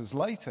chapters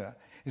later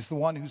is the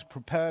one who's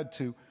prepared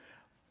to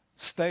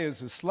stay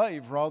as a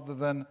slave rather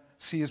than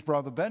see his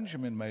brother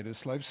Benjamin made a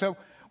slave. So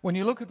when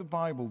you look at the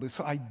Bible, this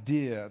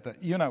idea that,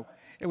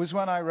 it was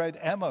when I read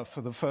Emma for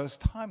the first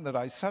time that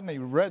I suddenly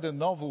read a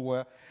novel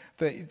where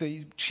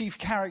the chief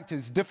character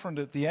is different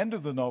at the end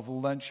of the novel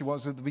than she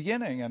was at the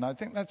beginning. And I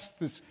think that's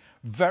this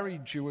very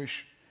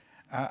Jewish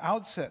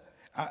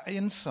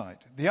insight.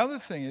 The other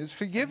thing is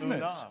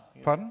forgiveness.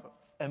 Emunah, Pardon?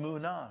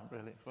 Emunah,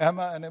 really.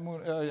 Emma and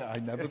Emunah. I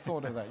never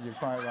thought of that. You're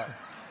quite right.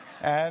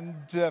 And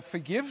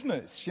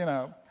forgiveness,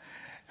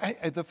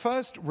 the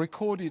first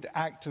recorded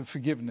act of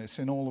forgiveness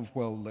in all of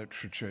world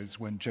literature is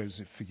when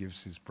Joseph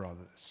forgives his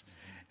brothers.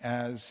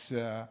 As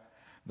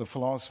the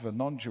philosopher,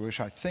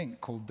 non-Jewish, I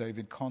think, called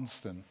David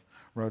Constant,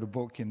 wrote a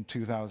book in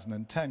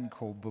 2010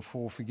 called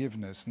Before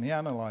Forgiveness, and he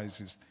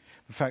analyzes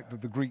the fact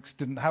that the Greeks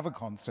didn't have a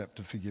concept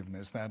of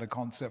forgiveness. They had a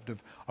concept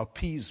of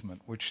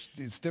appeasement, which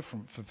is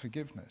different for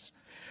forgiveness.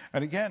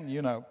 And again,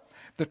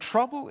 the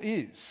trouble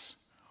is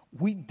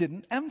we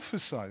didn't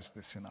emphasize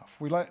this enough.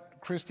 We let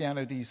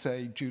Christianity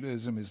say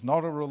Judaism is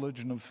not a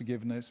religion of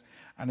forgiveness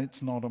and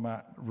it's not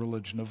a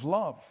religion of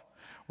love.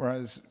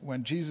 Whereas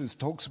when Jesus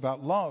talks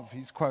about love,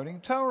 he's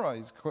quoting Torah.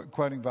 He's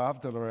quoting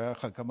V'ahavta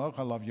l'reacha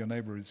kamocha, love your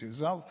neighbor as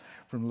yourself,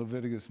 from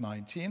Leviticus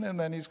 19. And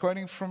then he's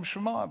quoting from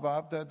Shema,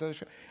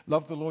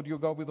 love the Lord your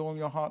God with all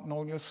your heart and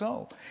all your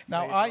soul.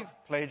 Now,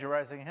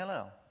 Plagiarizing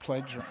Hillel.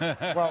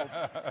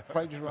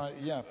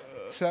 Yeah.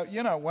 So,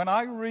 when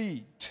I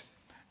read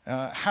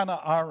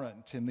Hannah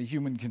Arendt in The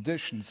Human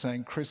Condition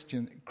saying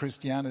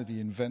Christianity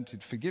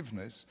invented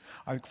forgiveness,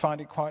 I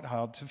find it quite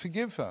hard to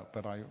forgive her,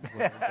 but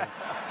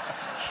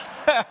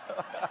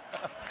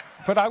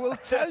But I will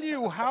tell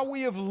you how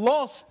we have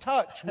lost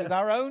touch with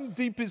our own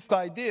deepest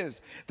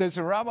ideas. There's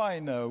a rabbi I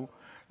know,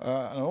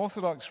 an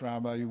Orthodox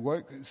rabbi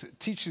who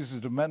teaches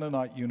at a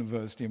Mennonite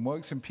university and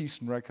works in peace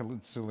and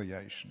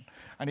reconciliation.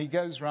 And he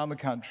goes around the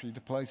country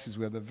to places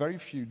where there are very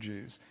few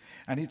Jews,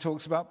 and he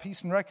talks about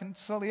peace and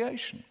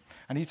reconciliation.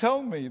 And he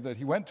told me that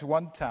he went to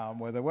one town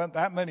where there weren't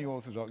that many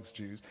Orthodox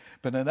Jews,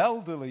 but an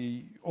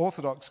elderly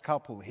Orthodox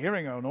couple,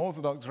 hearing an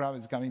Orthodox rabbi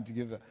is coming to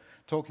give a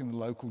talk in the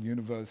local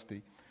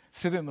university,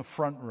 sit in the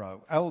front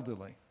row,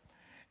 elderly,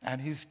 and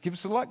he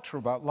gives a lecture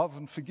about love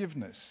and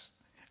forgiveness.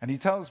 And he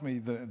tells me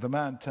the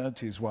man turned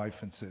to his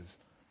wife and says,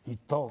 he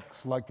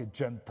talks like a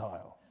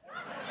Gentile.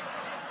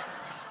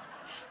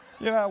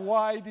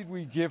 Why did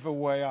we give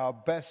away our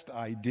best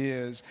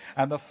ideas?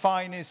 And the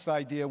finest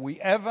idea we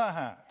ever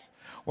had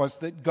was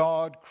that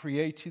God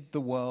created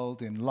the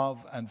world in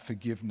love and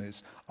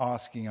forgiveness,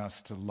 asking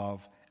us to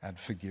love and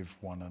forgive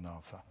one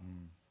another.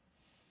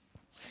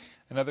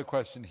 Another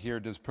question here,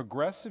 does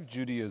progressive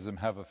Judaism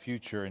have a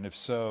future? And if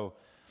so,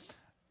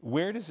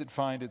 where does it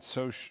find its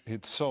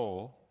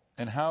soul,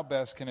 and how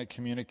best can it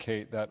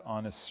communicate that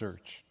honest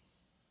search?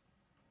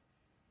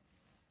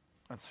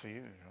 That's for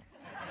you.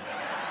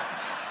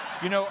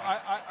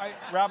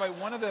 Rabbi,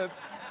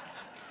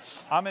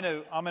 I'm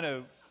going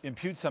to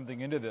impute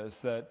something into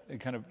this that it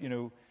kind of,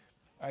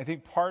 I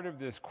think part of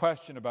this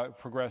question about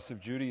progressive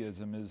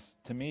Judaism is,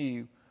 to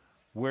me,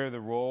 where the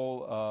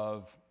role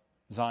of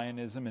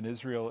Zionism and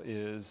Israel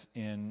is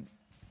in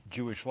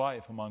Jewish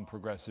life among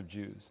progressive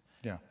Jews.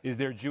 Yeah. Is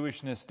their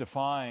Jewishness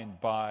defined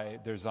by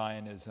their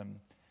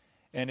Zionism?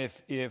 And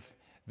if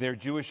their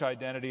Jewish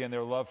identity and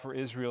their love for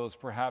Israel is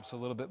perhaps a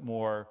little bit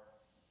more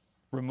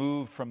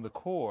removed from the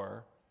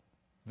core,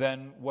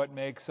 then what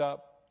makes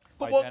up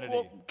identity?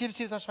 What gives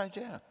you that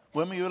idea?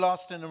 When were you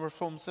last in a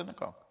Reform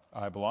synagogue?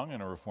 I belong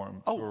in a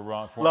Reform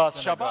last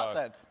synagogue. Shabbat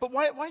then. But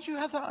why do you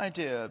have that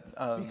idea,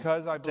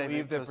 Because I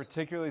believe David? that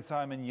particularly,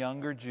 Simon,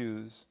 younger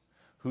Jews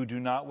who do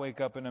not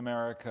wake up in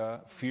America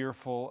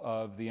fearful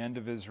of the end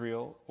of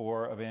Israel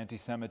or of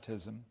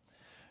anti-Semitism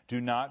do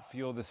not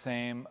feel the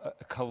same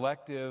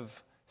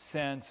collective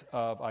sense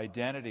of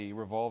identity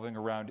revolving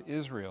around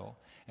Israel.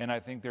 And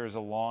I think there is a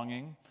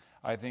longing.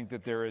 I think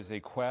that there is a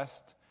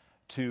quest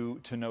to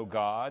know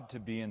God, to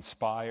be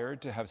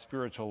inspired, to have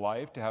spiritual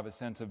life, to have a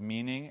sense of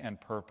meaning and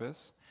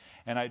purpose.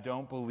 And I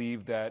don't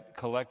believe that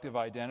collective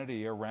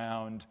identity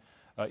around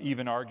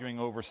even arguing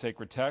over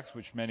sacred texts,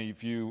 which many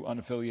of you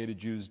unaffiliated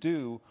Jews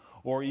do,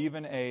 or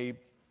even a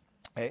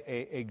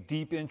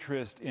deep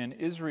interest in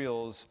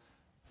Israel's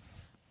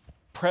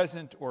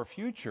present or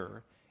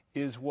future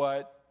is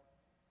what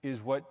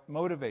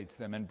motivates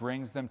them and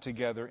brings them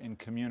together in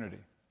community.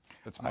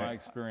 That's my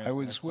experience.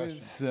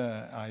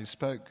 I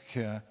spoke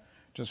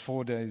just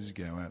 4 days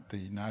ago at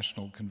the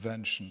National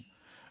Convention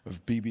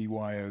of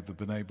BBYO, the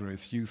B'nai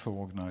B'rith Youth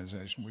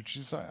Organization, which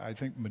is, I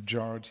think,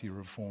 majority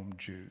Reformed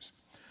Jews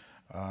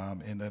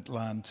in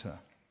Atlanta.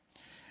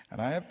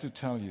 And I have to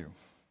tell you,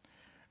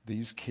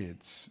 these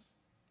kids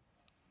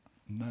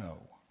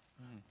know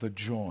the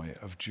joy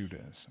of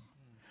Judaism.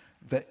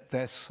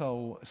 their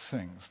soul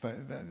sings.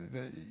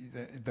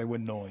 They were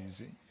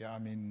noisy. Yeah, I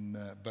mean,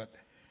 but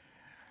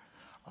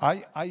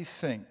I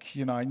think,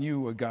 I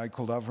knew a guy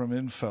called Avram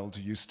Infeld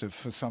who used to,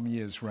 for some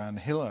years, ran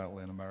Hillel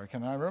in America.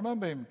 And I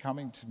remember him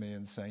coming to me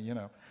and saying,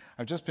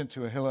 I've just been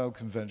to a Hillel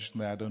convention.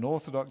 They had an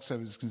Orthodox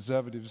service,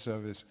 conservative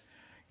service,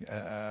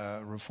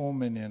 Reform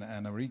minyan,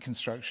 and a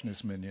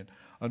Reconstructionist minyan.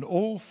 And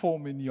all 4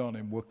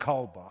 minyanim were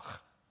Karlbach.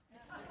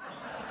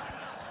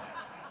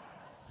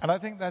 And I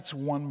think that's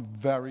one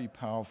very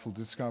powerful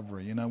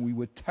discovery. We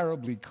were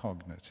terribly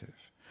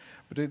cognitive.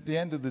 But at the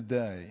end of the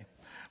day,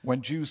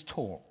 when Jews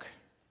talk,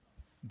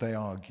 they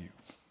argue.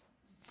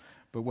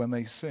 But when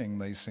they sing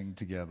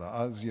together.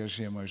 Az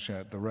Yashir Moshe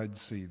at the Red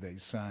Sea, they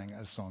sang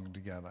a song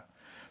together.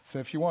 So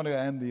if you want to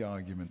end the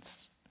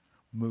arguments,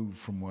 move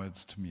from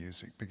words to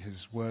music,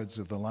 because words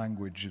are the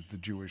language of the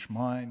Jewish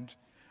mind,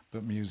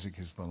 but music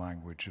is the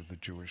language of the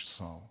Jewish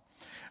soul.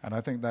 And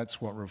I think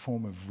that's what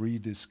Reform have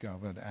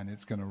rediscovered, and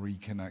it's going to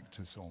reconnect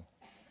us all.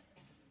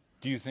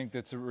 Do you think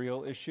that's a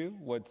real issue,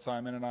 what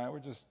Simon and I were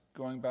just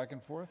going back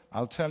and forth?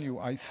 I'll tell you,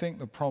 I think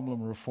the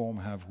problem Reform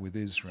have with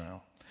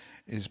Israel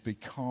is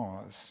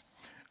because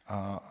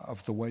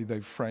of the way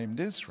they've framed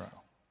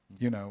Israel.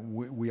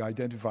 We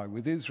identify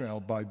with Israel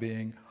by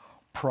being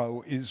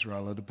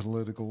pro-Israel at a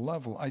political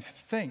level. I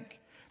think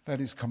that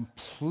is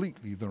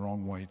completely the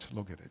wrong way to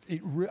look at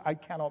it. I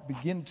cannot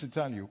begin to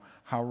tell you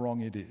how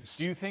wrong it is.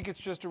 Do you think it's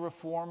just a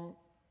reform,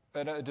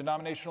 a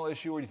denominational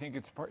issue, or do you think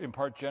it's in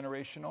part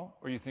generational,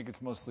 or do you think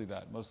it's mostly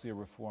that, mostly a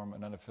reform,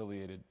 an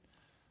unaffiliated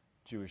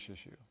Jewish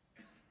issue?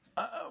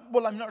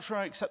 Well, I'm not sure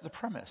I accept the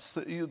premise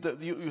that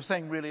you're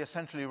saying really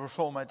essentially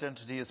Reform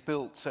identity is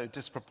built so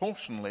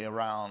disproportionately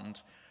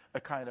around a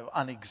kind of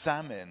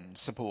unexamined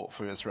support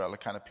for Israel, a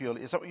kind of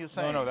purely... Is that what you're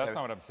saying? No, that's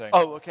not what I'm saying.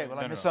 Oh, okay, well,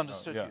 I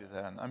misunderstood you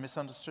then. I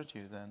misunderstood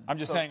you then. I'm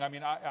just saying,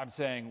 I'm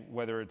saying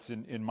whether it's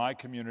in my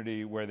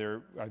community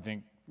where I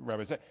think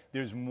Rabbi said,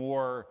 there's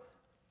more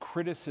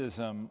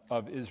criticism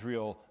of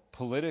Israel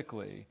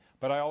politically,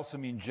 but I also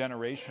mean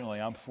generationally.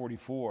 I'm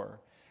 44,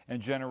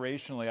 and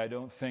generationally I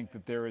don't think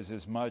that there is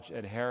as much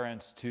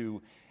adherence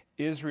to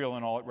Israel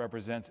and all it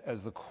represents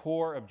as the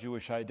core of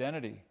Jewish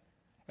identity,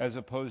 as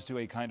opposed to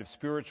a kind of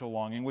spiritual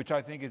longing, which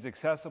I think is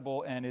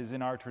accessible and is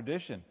in our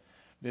tradition.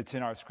 It's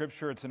in our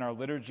scripture, it's in our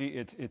liturgy,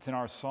 it's in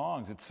our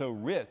songs. It's so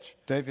rich.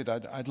 David,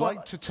 I'd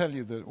like to tell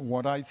you that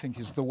what I think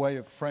is the way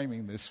of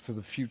framing this for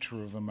the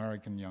future of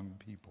American young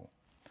people.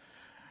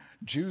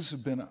 Jews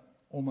have been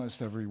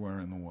almost everywhere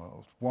in the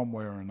world, one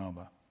way or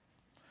another.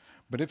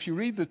 But if you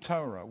read the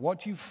Torah,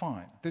 what you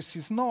find, this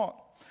is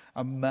not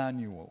a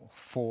manual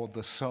for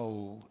the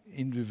soul,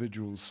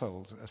 individual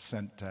soul's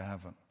ascent to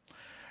heaven.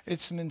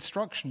 It's an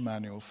instruction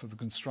manual for the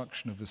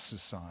construction of a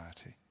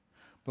society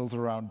built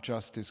around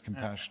justice,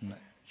 compassion,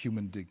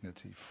 human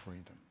dignity,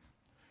 freedom.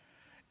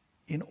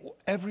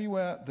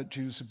 Everywhere that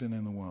Jews have been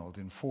in the world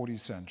in 40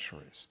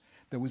 centuries,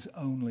 there was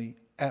only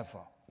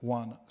ever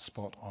one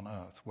spot on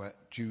earth where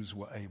Jews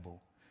were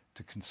able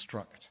to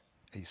construct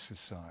a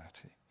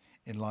society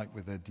in line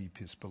with their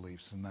deepest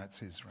beliefs, and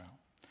that's Israel.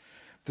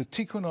 The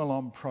Tikkun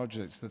Olam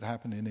projects that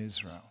happen in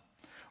Israel,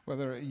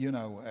 whether,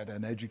 at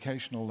an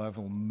educational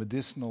level,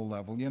 medicinal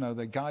level, there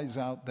are guys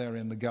out there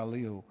in the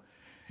Galil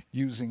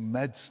using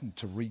medicine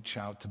to reach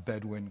out to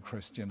Bedouin,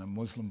 Christian, and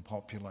Muslim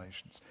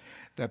populations.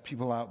 There are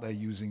people out there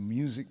using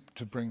music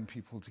to bring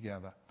people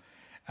together.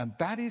 And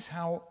that is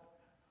how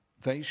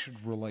they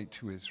should relate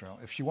to Israel.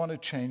 If you want to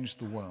change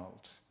the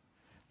world,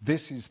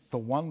 this is the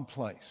one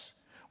place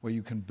where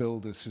you can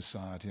build a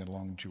society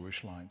along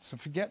Jewish lines. So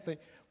forget the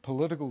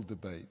political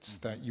debates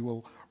that you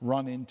will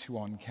run into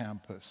on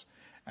campus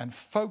and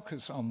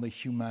focus on the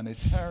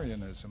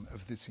humanitarianism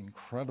of this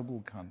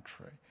incredible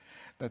country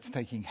that's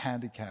taking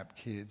handicapped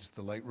kids.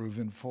 The late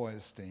Reuven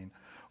Feuerstein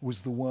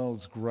was the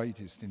world's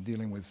greatest in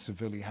dealing with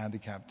severely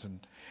handicapped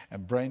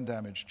and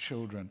brain-damaged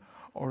children,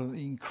 or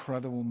the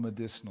incredible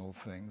medicinal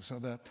things, or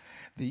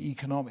the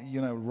economic,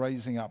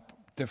 raising up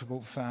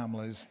difficult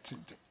families.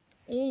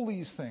 All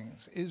these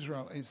things,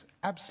 Israel is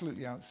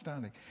absolutely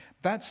outstanding.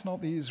 That's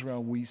not the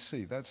Israel we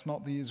see. That's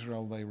not the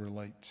Israel they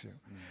relate to.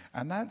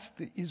 And that's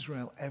the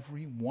Israel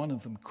every one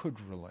of them could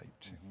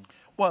relate to.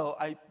 Well,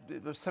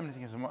 there's so many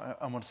things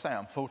I want to say,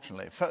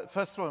 unfortunately.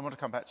 First of all, I want to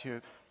come back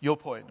to your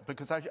point,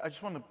 because I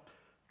just want to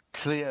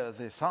clear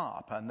this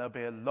up. And there'll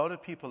be a lot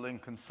of people in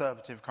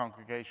conservative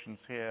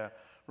congregations here,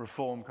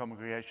 Reform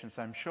congregations,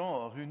 I'm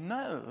sure, who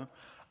know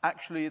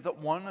actually that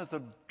one of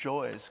the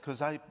joys,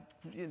 because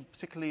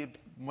particularly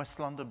in West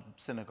London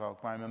Synagogue,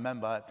 where I'm a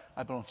member,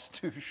 I belong to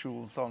two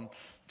shuls on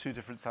two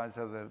different sides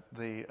of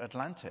the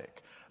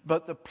Atlantic.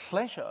 But the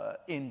pleasure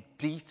in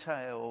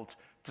detailed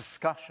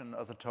discussion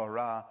of the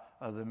Torah,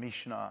 of the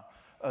Mishnah,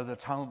 of the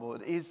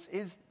Talmud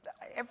is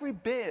every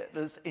bit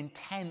as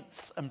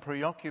intense and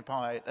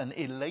preoccupied and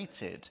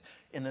elated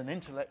in an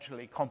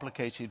intellectually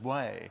complicated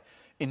way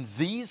in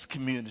these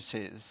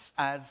communities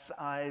as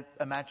I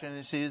imagine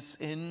it is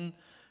in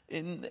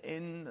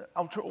in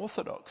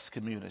ultra-Orthodox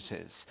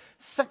communities.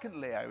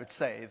 Secondly, I would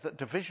say that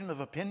division of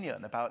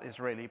opinion about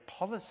Israeli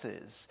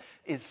policies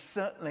is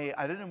certainly,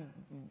 I don't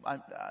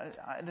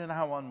know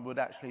how one would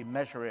actually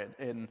measure it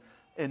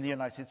in the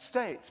United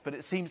States, but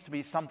it seems to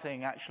be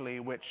something actually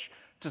which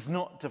does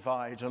not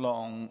divide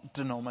along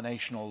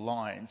denominational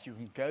lines. You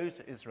can go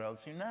to Israel,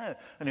 as you know,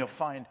 and you'll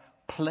find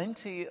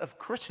plenty of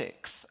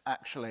critics,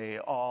 actually,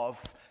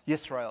 of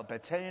Yisrael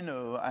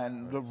Beitenu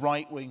and the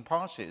right-wing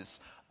parties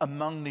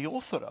among the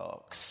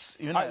Orthodox.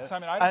 You know,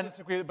 Simon, I don't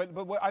disagree, but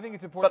what I think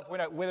it's important to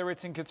point out, whether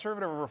it's in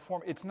conservative or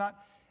reform, it's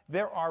not.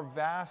 There are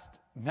vast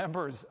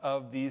members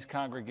of these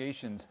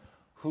congregations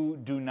who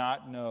do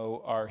not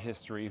know our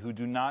history, who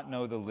do not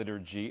know the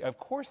liturgy. Of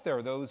course, there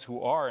are those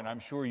who are, and I'm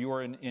sure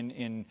you're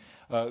in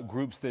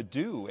groups that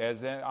do,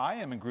 as I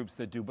am in groups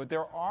that do. But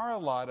there are a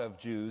lot of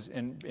Jews,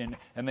 and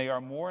they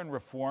are more in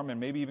Reform and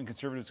maybe even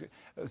conservative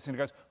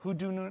synagogues who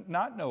do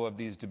not know of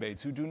these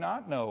debates, who do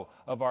not know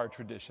of our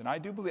tradition. I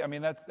do believe. I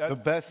mean, that's the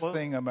best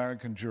thing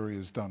American Jewry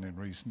has done in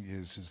recent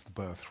years is the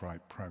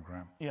Birthright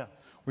program. Yeah.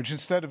 Which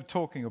instead of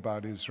talking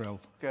about Israel,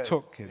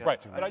 took kids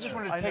right. to But Israel. I just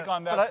wanted to take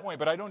on that point.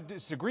 But I don't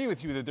disagree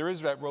with you that there is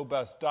that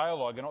robust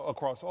dialogue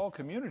across all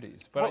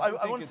communities. But well,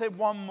 I want to say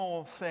one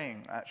more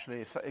thing,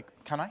 actually.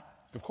 Can I?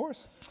 Of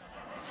course.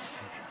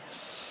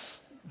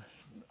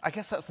 I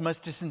guess that's the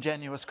most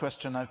disingenuous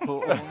question I've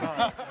put all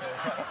night.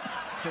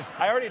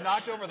 I already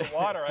knocked over the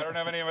water. I don't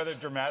have any other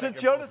dramatic. To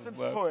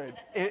Jonathan's point,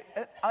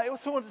 I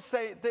also want to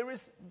say there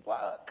is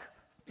work.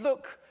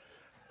 Look,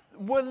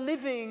 we're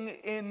living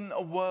in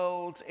a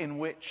world in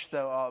which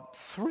there are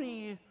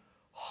three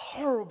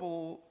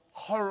horrible,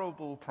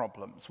 horrible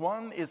problems.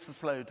 One is the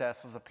slow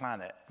death of the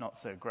planet, not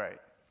so great.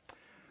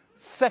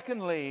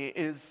 Secondly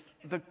is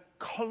the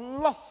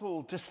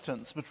colossal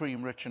distance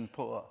between rich and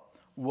poor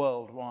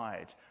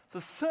worldwide.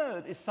 The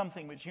third is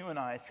something which you and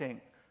I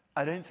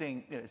don't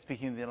think,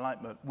 speaking of the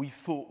Enlightenment, we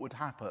thought would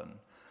happen.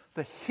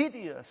 The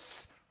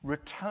hideous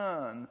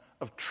return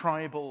of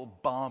tribal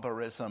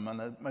barbarism and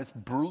the most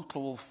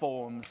brutal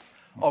forms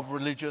of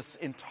religious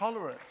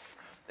intolerance.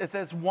 If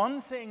there's one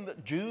thing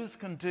that Jews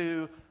can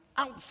do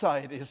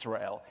outside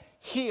Israel,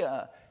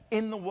 here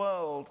in the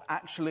world,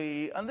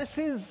 actually, and this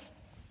is,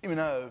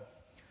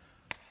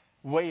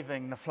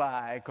 waving the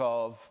flag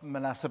of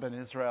Manasseh ben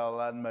Israel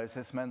and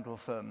Moses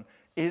Mendelssohn,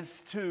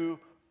 is to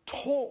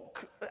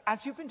talk,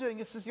 as you've been doing,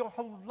 this is your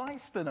whole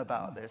life's been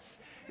about this,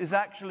 is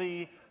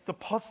actually the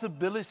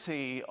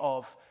possibility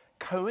of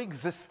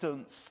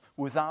coexistence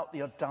without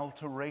the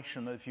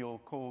adulteration of your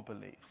core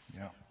beliefs.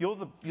 Yeah.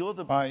 You're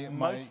the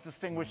most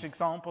distinguished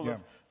example of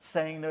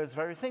saying those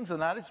very things, and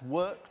that is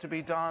work to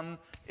be done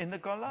in the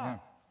Golan.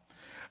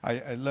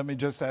 Yeah. Let me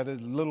just add a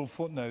little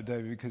footnote,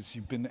 David, because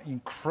you've been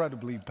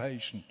incredibly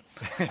patient.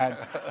 And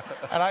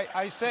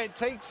I say it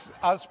takes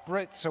us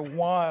Brits a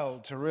while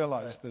to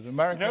realize that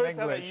American English... English...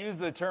 Notice how they use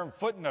the term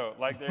footnote,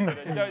 like they're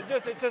going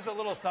to... just a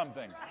little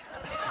something.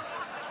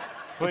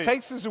 It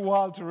takes us a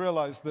while to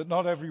realize that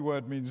not every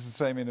word means the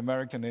same in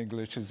American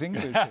English as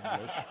English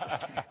English.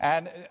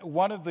 And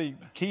one of the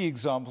key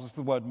examples is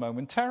the word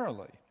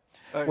momentarily,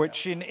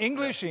 which in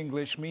English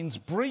means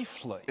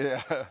briefly,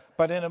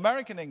 but in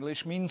American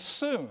English means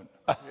soon.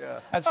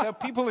 And so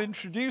people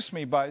introduce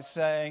me by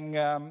saying,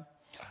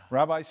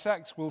 Rabbi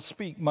Sachs will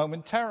speak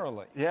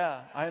momentarily.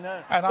 Yeah, I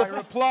know. And I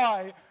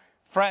reply,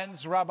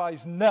 friends,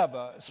 rabbis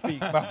never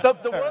speak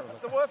momentarily.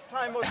 The worst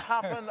time what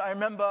happened, I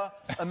remember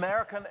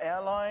American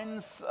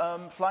Airlines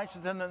flight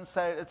attendants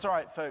say, "It's all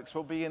right, folks,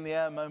 we'll be in the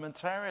air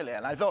momentarily."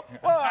 And I thought,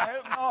 well, I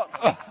hope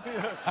not.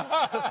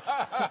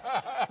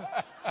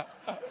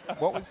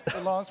 What was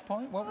the last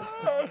point? What was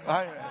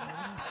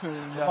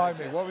Remind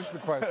me, what was the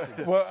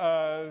question?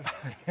 Well,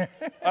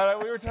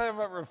 we were talking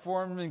about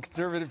Reform and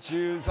conservative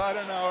Jews. I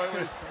don't know. It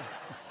was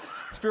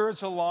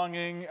spiritual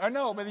longing. I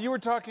know, but you were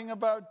talking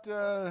about...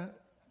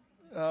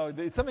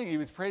 it's something he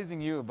was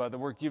praising you about the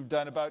work you've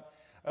done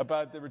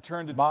about the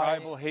return to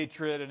tribal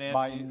hatred and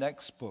My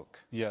next book,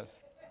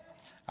 yes,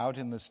 out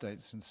in the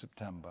States in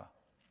September,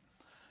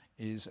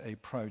 is a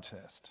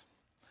protest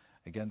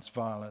against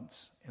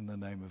violence in the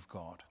name of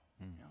God.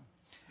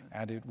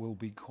 And it will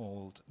be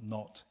called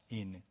Not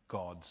in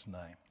God's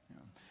Name.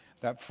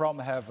 That from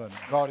heaven,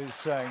 God is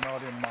saying,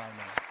 not in my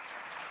name.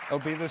 It'll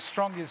be the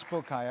strongest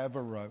book I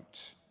ever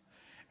wrote.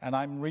 And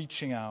I'm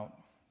reaching out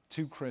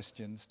to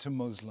Christians, to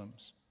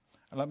Muslims.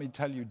 And let me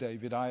tell you,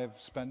 David, I have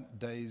spent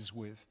days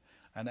with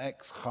an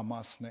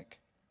ex-Hamasnik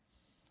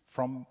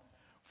from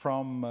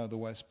the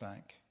West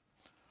Bank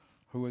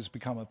who has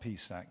become a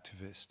peace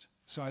activist.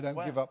 So I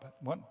don't give up.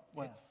 What?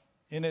 Where?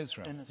 In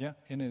Israel. Yeah,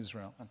 in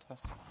Israel.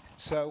 Fantastic.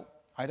 So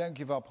I don't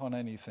give up on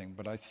anything,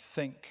 but I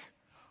think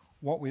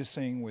what we're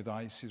seeing with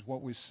ISIS,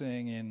 what we're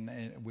seeing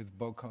with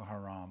Boko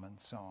Haram and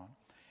so on,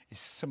 is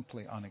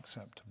simply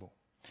unacceptable.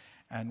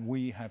 And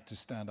we have to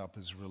stand up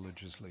as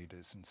religious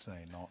leaders and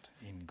say, not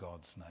in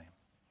God's name.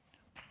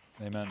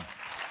 Amen.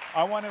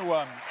 I want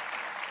to...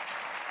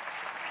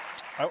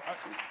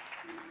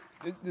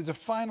 there's a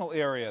final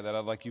area that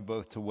I'd like you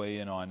both to weigh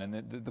in on.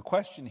 And the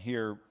question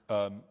here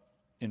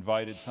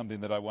invited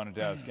something that I wanted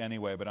to ask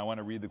anyway, but I want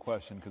to read the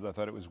question because I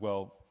thought it was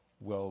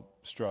well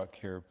struck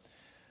here.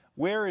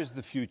 Where is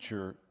the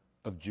future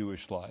of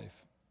Jewish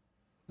life?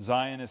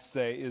 Zionists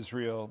say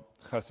Israel,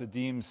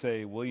 Hasidim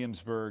say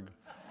Williamsburg.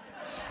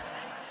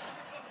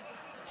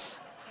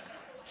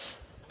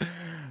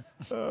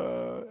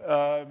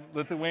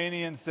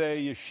 Lithuanians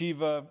say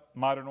yeshiva,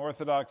 modern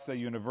Orthodox say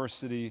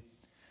university.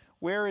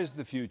 Where is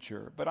the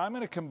future? But I'm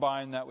going to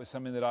combine that with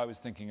something that I was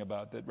thinking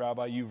about, that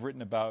Rabbi, you've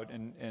written about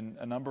in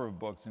a number of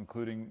books,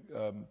 including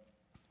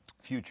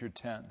Future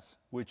Tense,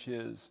 which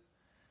is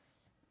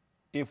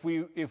if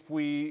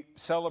we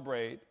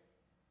celebrate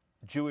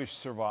Jewish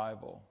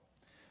survival,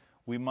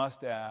 we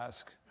must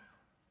ask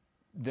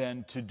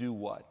then to do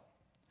what?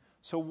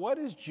 So what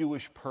is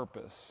Jewish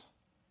purpose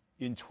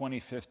in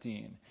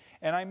 2015?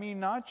 And I mean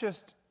not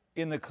just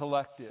in the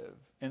collective,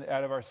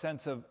 out of our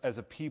sense of as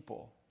a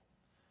people,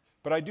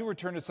 but I do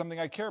return to something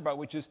I care about,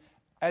 which is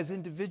as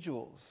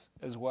individuals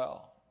as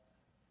well.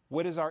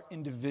 What is our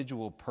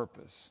individual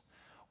purpose?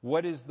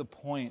 What is the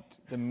point,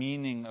 the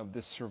meaning of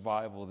this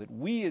survival that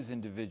we as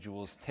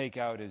individuals take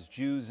out as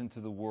Jews into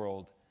the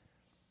world,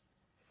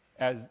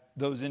 as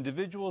those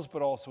individuals,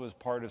 but also as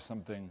part of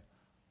something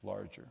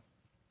larger?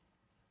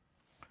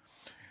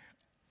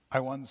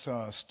 I once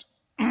asked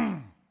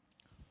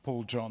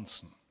Paul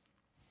Johnson,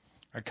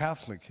 a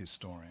Catholic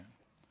historian,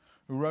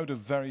 who wrote a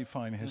very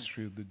fine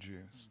history of the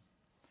Jews.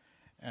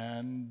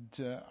 And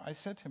I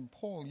said to him,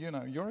 Paul, you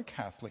know, you're a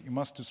Catholic. You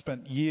must have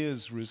spent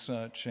years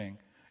researching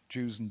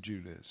Jews and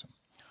Judaism.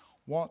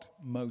 What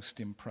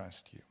most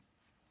impressed you?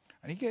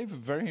 And he gave a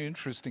very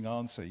interesting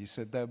answer. He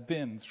said there have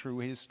been, through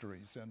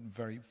histories and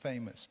very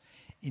famous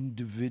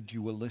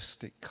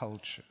individualistic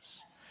cultures,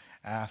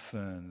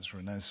 Athens,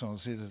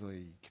 Renaissance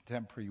Italy,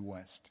 contemporary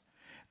West.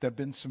 There have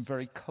been some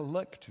very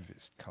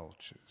collectivist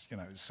cultures, you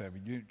know,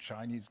 Soviet,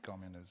 Chinese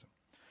communism.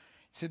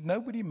 He said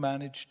nobody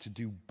managed to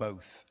do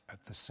both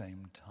at the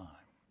same time.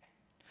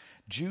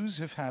 Jews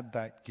have had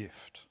that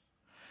gift,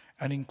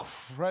 an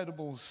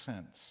incredible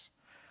sense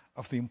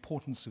of the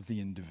importance of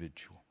the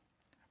individual,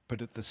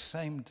 but at the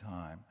same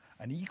time,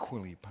 an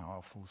equally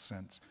powerful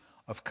sense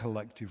of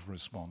collective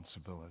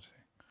responsibility.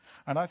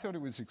 And I thought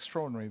it was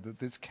extraordinary that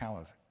this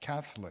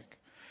Catholic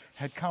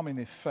had come in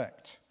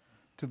effect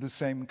to the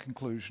same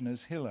conclusion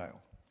as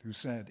Hillel, who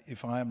said,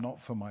 if I am not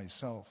for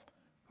myself,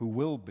 who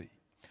will be?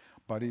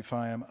 But if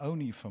I am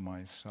only for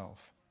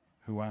myself,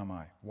 who am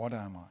I? What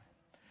am I?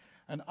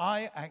 And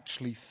I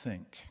actually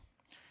think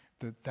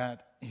that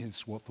that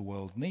is what the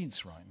world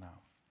needs right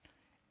now.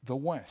 The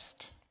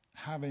West,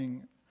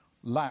 having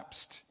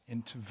lapsed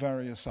into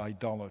various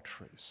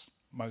idolatries,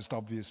 most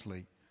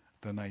obviously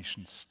the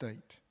nation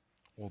state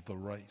or the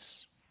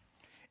race,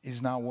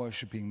 is now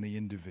worshipping the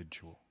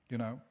individual, you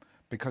know,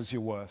 because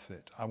you're worth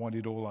it. I want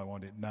it all, I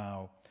want it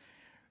now.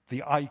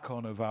 The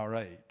icon of our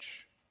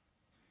age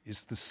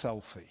is the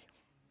selfie.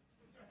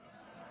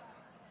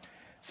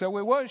 So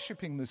we're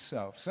worshipping the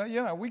self. So,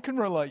 you know, we can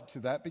relate to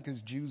that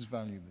because Jews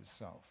value the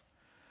self.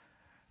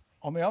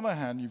 On the other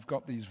hand, you've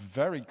got these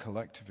very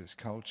collectivist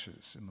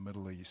cultures in the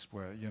Middle East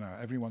where, you know,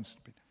 everyone's...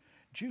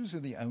 Jews are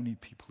the only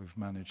people who've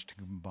managed to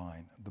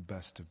combine the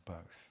best of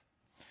both.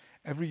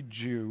 Every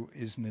Jew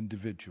is an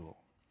individual.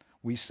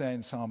 We say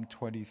in Psalm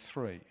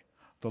 23,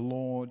 the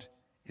Lord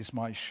is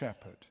my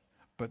shepherd,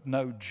 but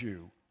no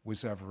Jew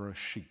was ever a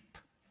sheep.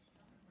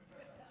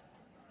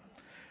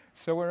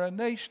 So we're a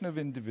nation of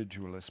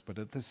individualists, but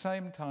at the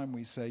same time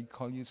we say,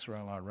 Kol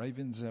Yisrael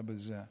Arevin Zeh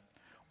B'Zeh.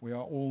 We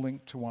are all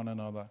linked to one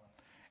another.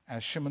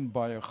 As Shimon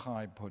Bar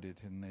Yochai put it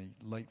in the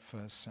late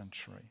 1st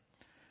century,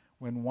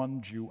 when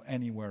one Jew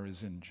anywhere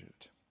is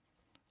injured,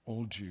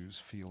 all Jews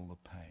feel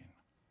the pain.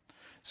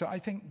 So I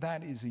think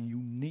that is a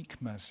unique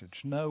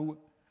message. No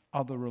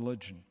other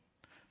religion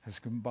has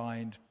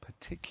combined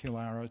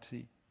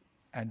particularity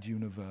and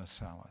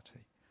universality,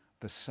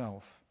 the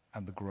self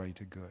and the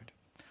greater good.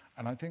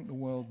 And I think the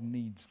world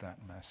needs that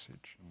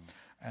message.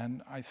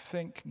 And I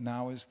think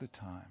now is the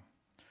time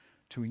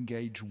to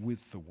engage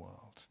with the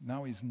world.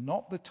 Now is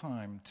not the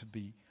time to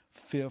be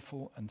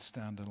fearful and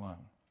stand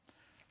alone.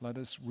 Let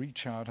us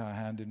reach out our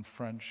hand in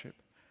friendship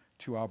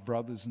to our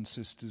brothers and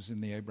sisters in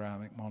the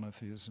Abrahamic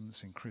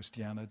monotheisms, in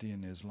Christianity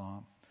and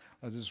Islam.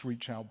 Let us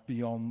reach out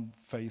beyond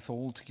faith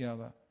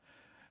altogether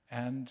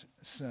and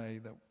say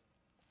that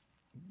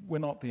we're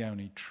not the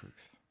only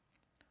truth,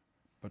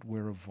 but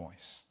we're a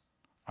voice.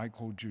 I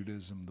call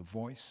Judaism the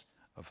voice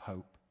of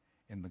hope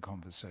in the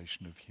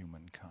conversation of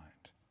humankind.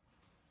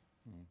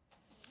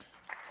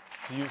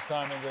 To you,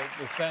 Simon,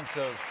 the sense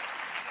of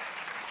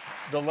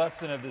the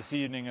lesson of this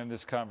evening and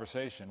this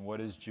conversation,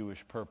 what is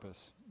Jewish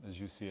purpose as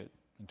you see it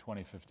in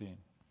 2015?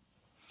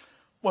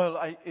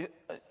 Well,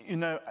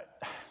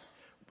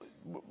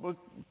 we're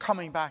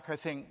coming back, I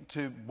think,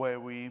 to where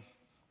we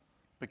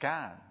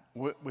began,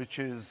 which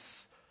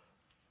is,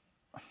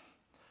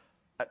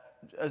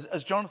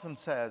 as Jonathan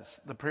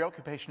says, the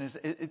preoccupation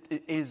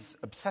is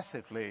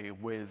obsessively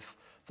with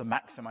the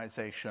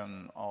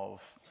maximization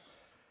of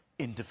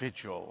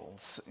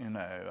individuals,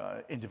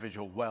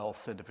 individual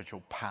wealth,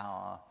 individual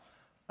power,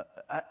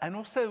 and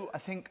also, I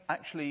think,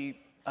 actually,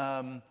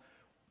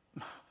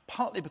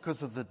 partly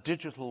because of the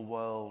digital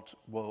world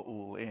we're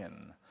all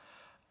in,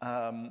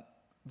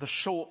 the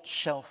short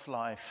shelf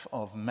life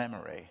of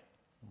memory.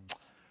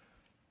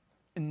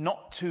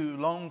 Not too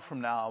long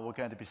from now, we're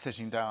going to be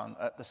sitting down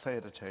at the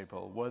Seder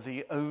table. We're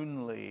the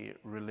only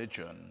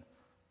religion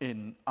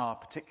in our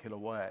particular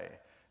way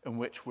in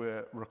which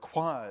we're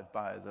required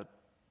by the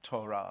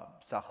Torah,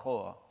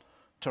 Zachor,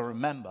 to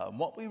remember. And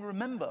what we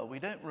remember, we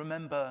don't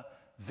remember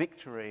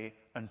victory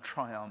and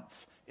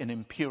triumph in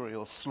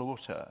imperial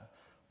slaughter.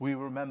 We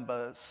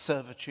remember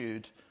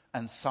servitude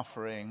and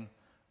suffering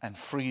and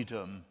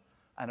freedom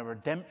and a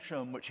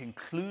redemption which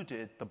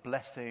included the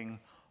blessing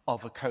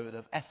of a code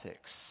of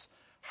ethics,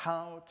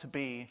 how to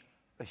be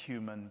a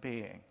human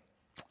being.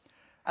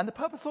 And the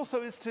purpose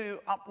also is to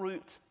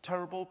uproot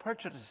terrible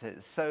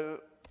prejudices.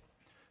 So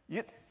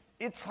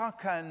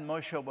Yitzhak and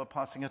Moshe were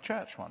passing a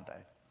church one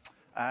day,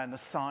 and a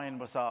sign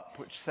was up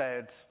which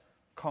said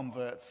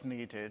converts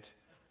needed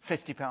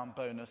 £50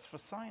 bonus for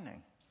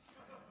signing.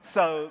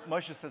 So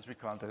Moshe says, we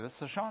can't do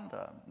this, it's a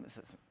shanda. This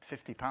is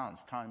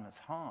 £50, time is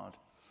hard.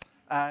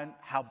 And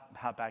how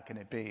bad can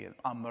it be?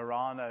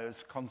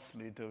 Marano's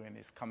constantly doing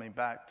this, coming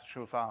back to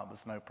shofar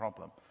was no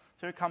problem.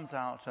 So he comes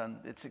out and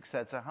Itzik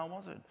said, so how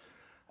was it?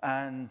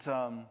 And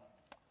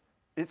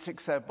Itzik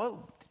said,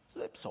 well,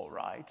 it's all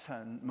right.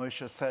 And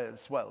Moshe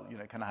says, well,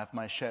 can I have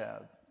my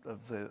share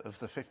of the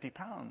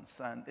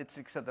 £50? And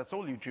Itzik said, that's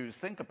all you Jews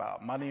think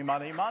about, money,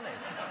 money, money.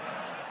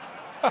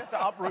 You have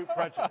to uproot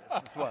prejudice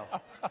as well.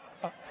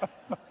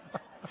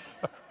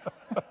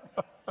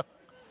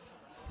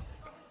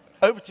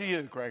 Over to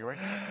you, Gregory.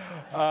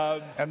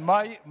 And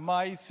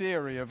my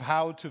theory of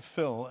how to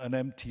fill an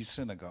empty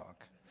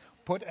synagogue,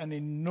 put an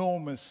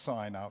enormous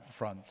sign out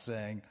front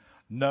saying,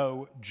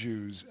 no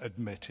Jews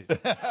admitted.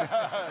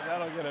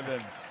 That'll get him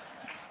in.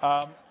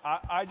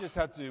 I just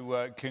have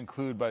to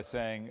conclude by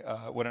saying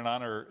what an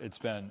honor it's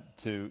been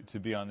to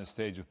be on this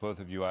stage with both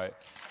of you. You were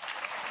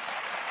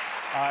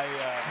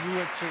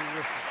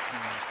terrific.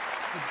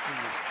 Good for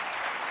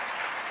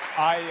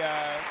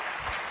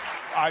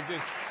you.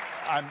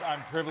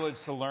 I'm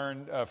privileged to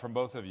learn from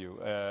both of you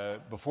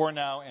before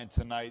now and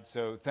tonight.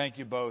 So thank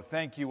you both.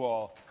 Thank you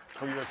all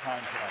for your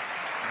time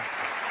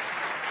tonight.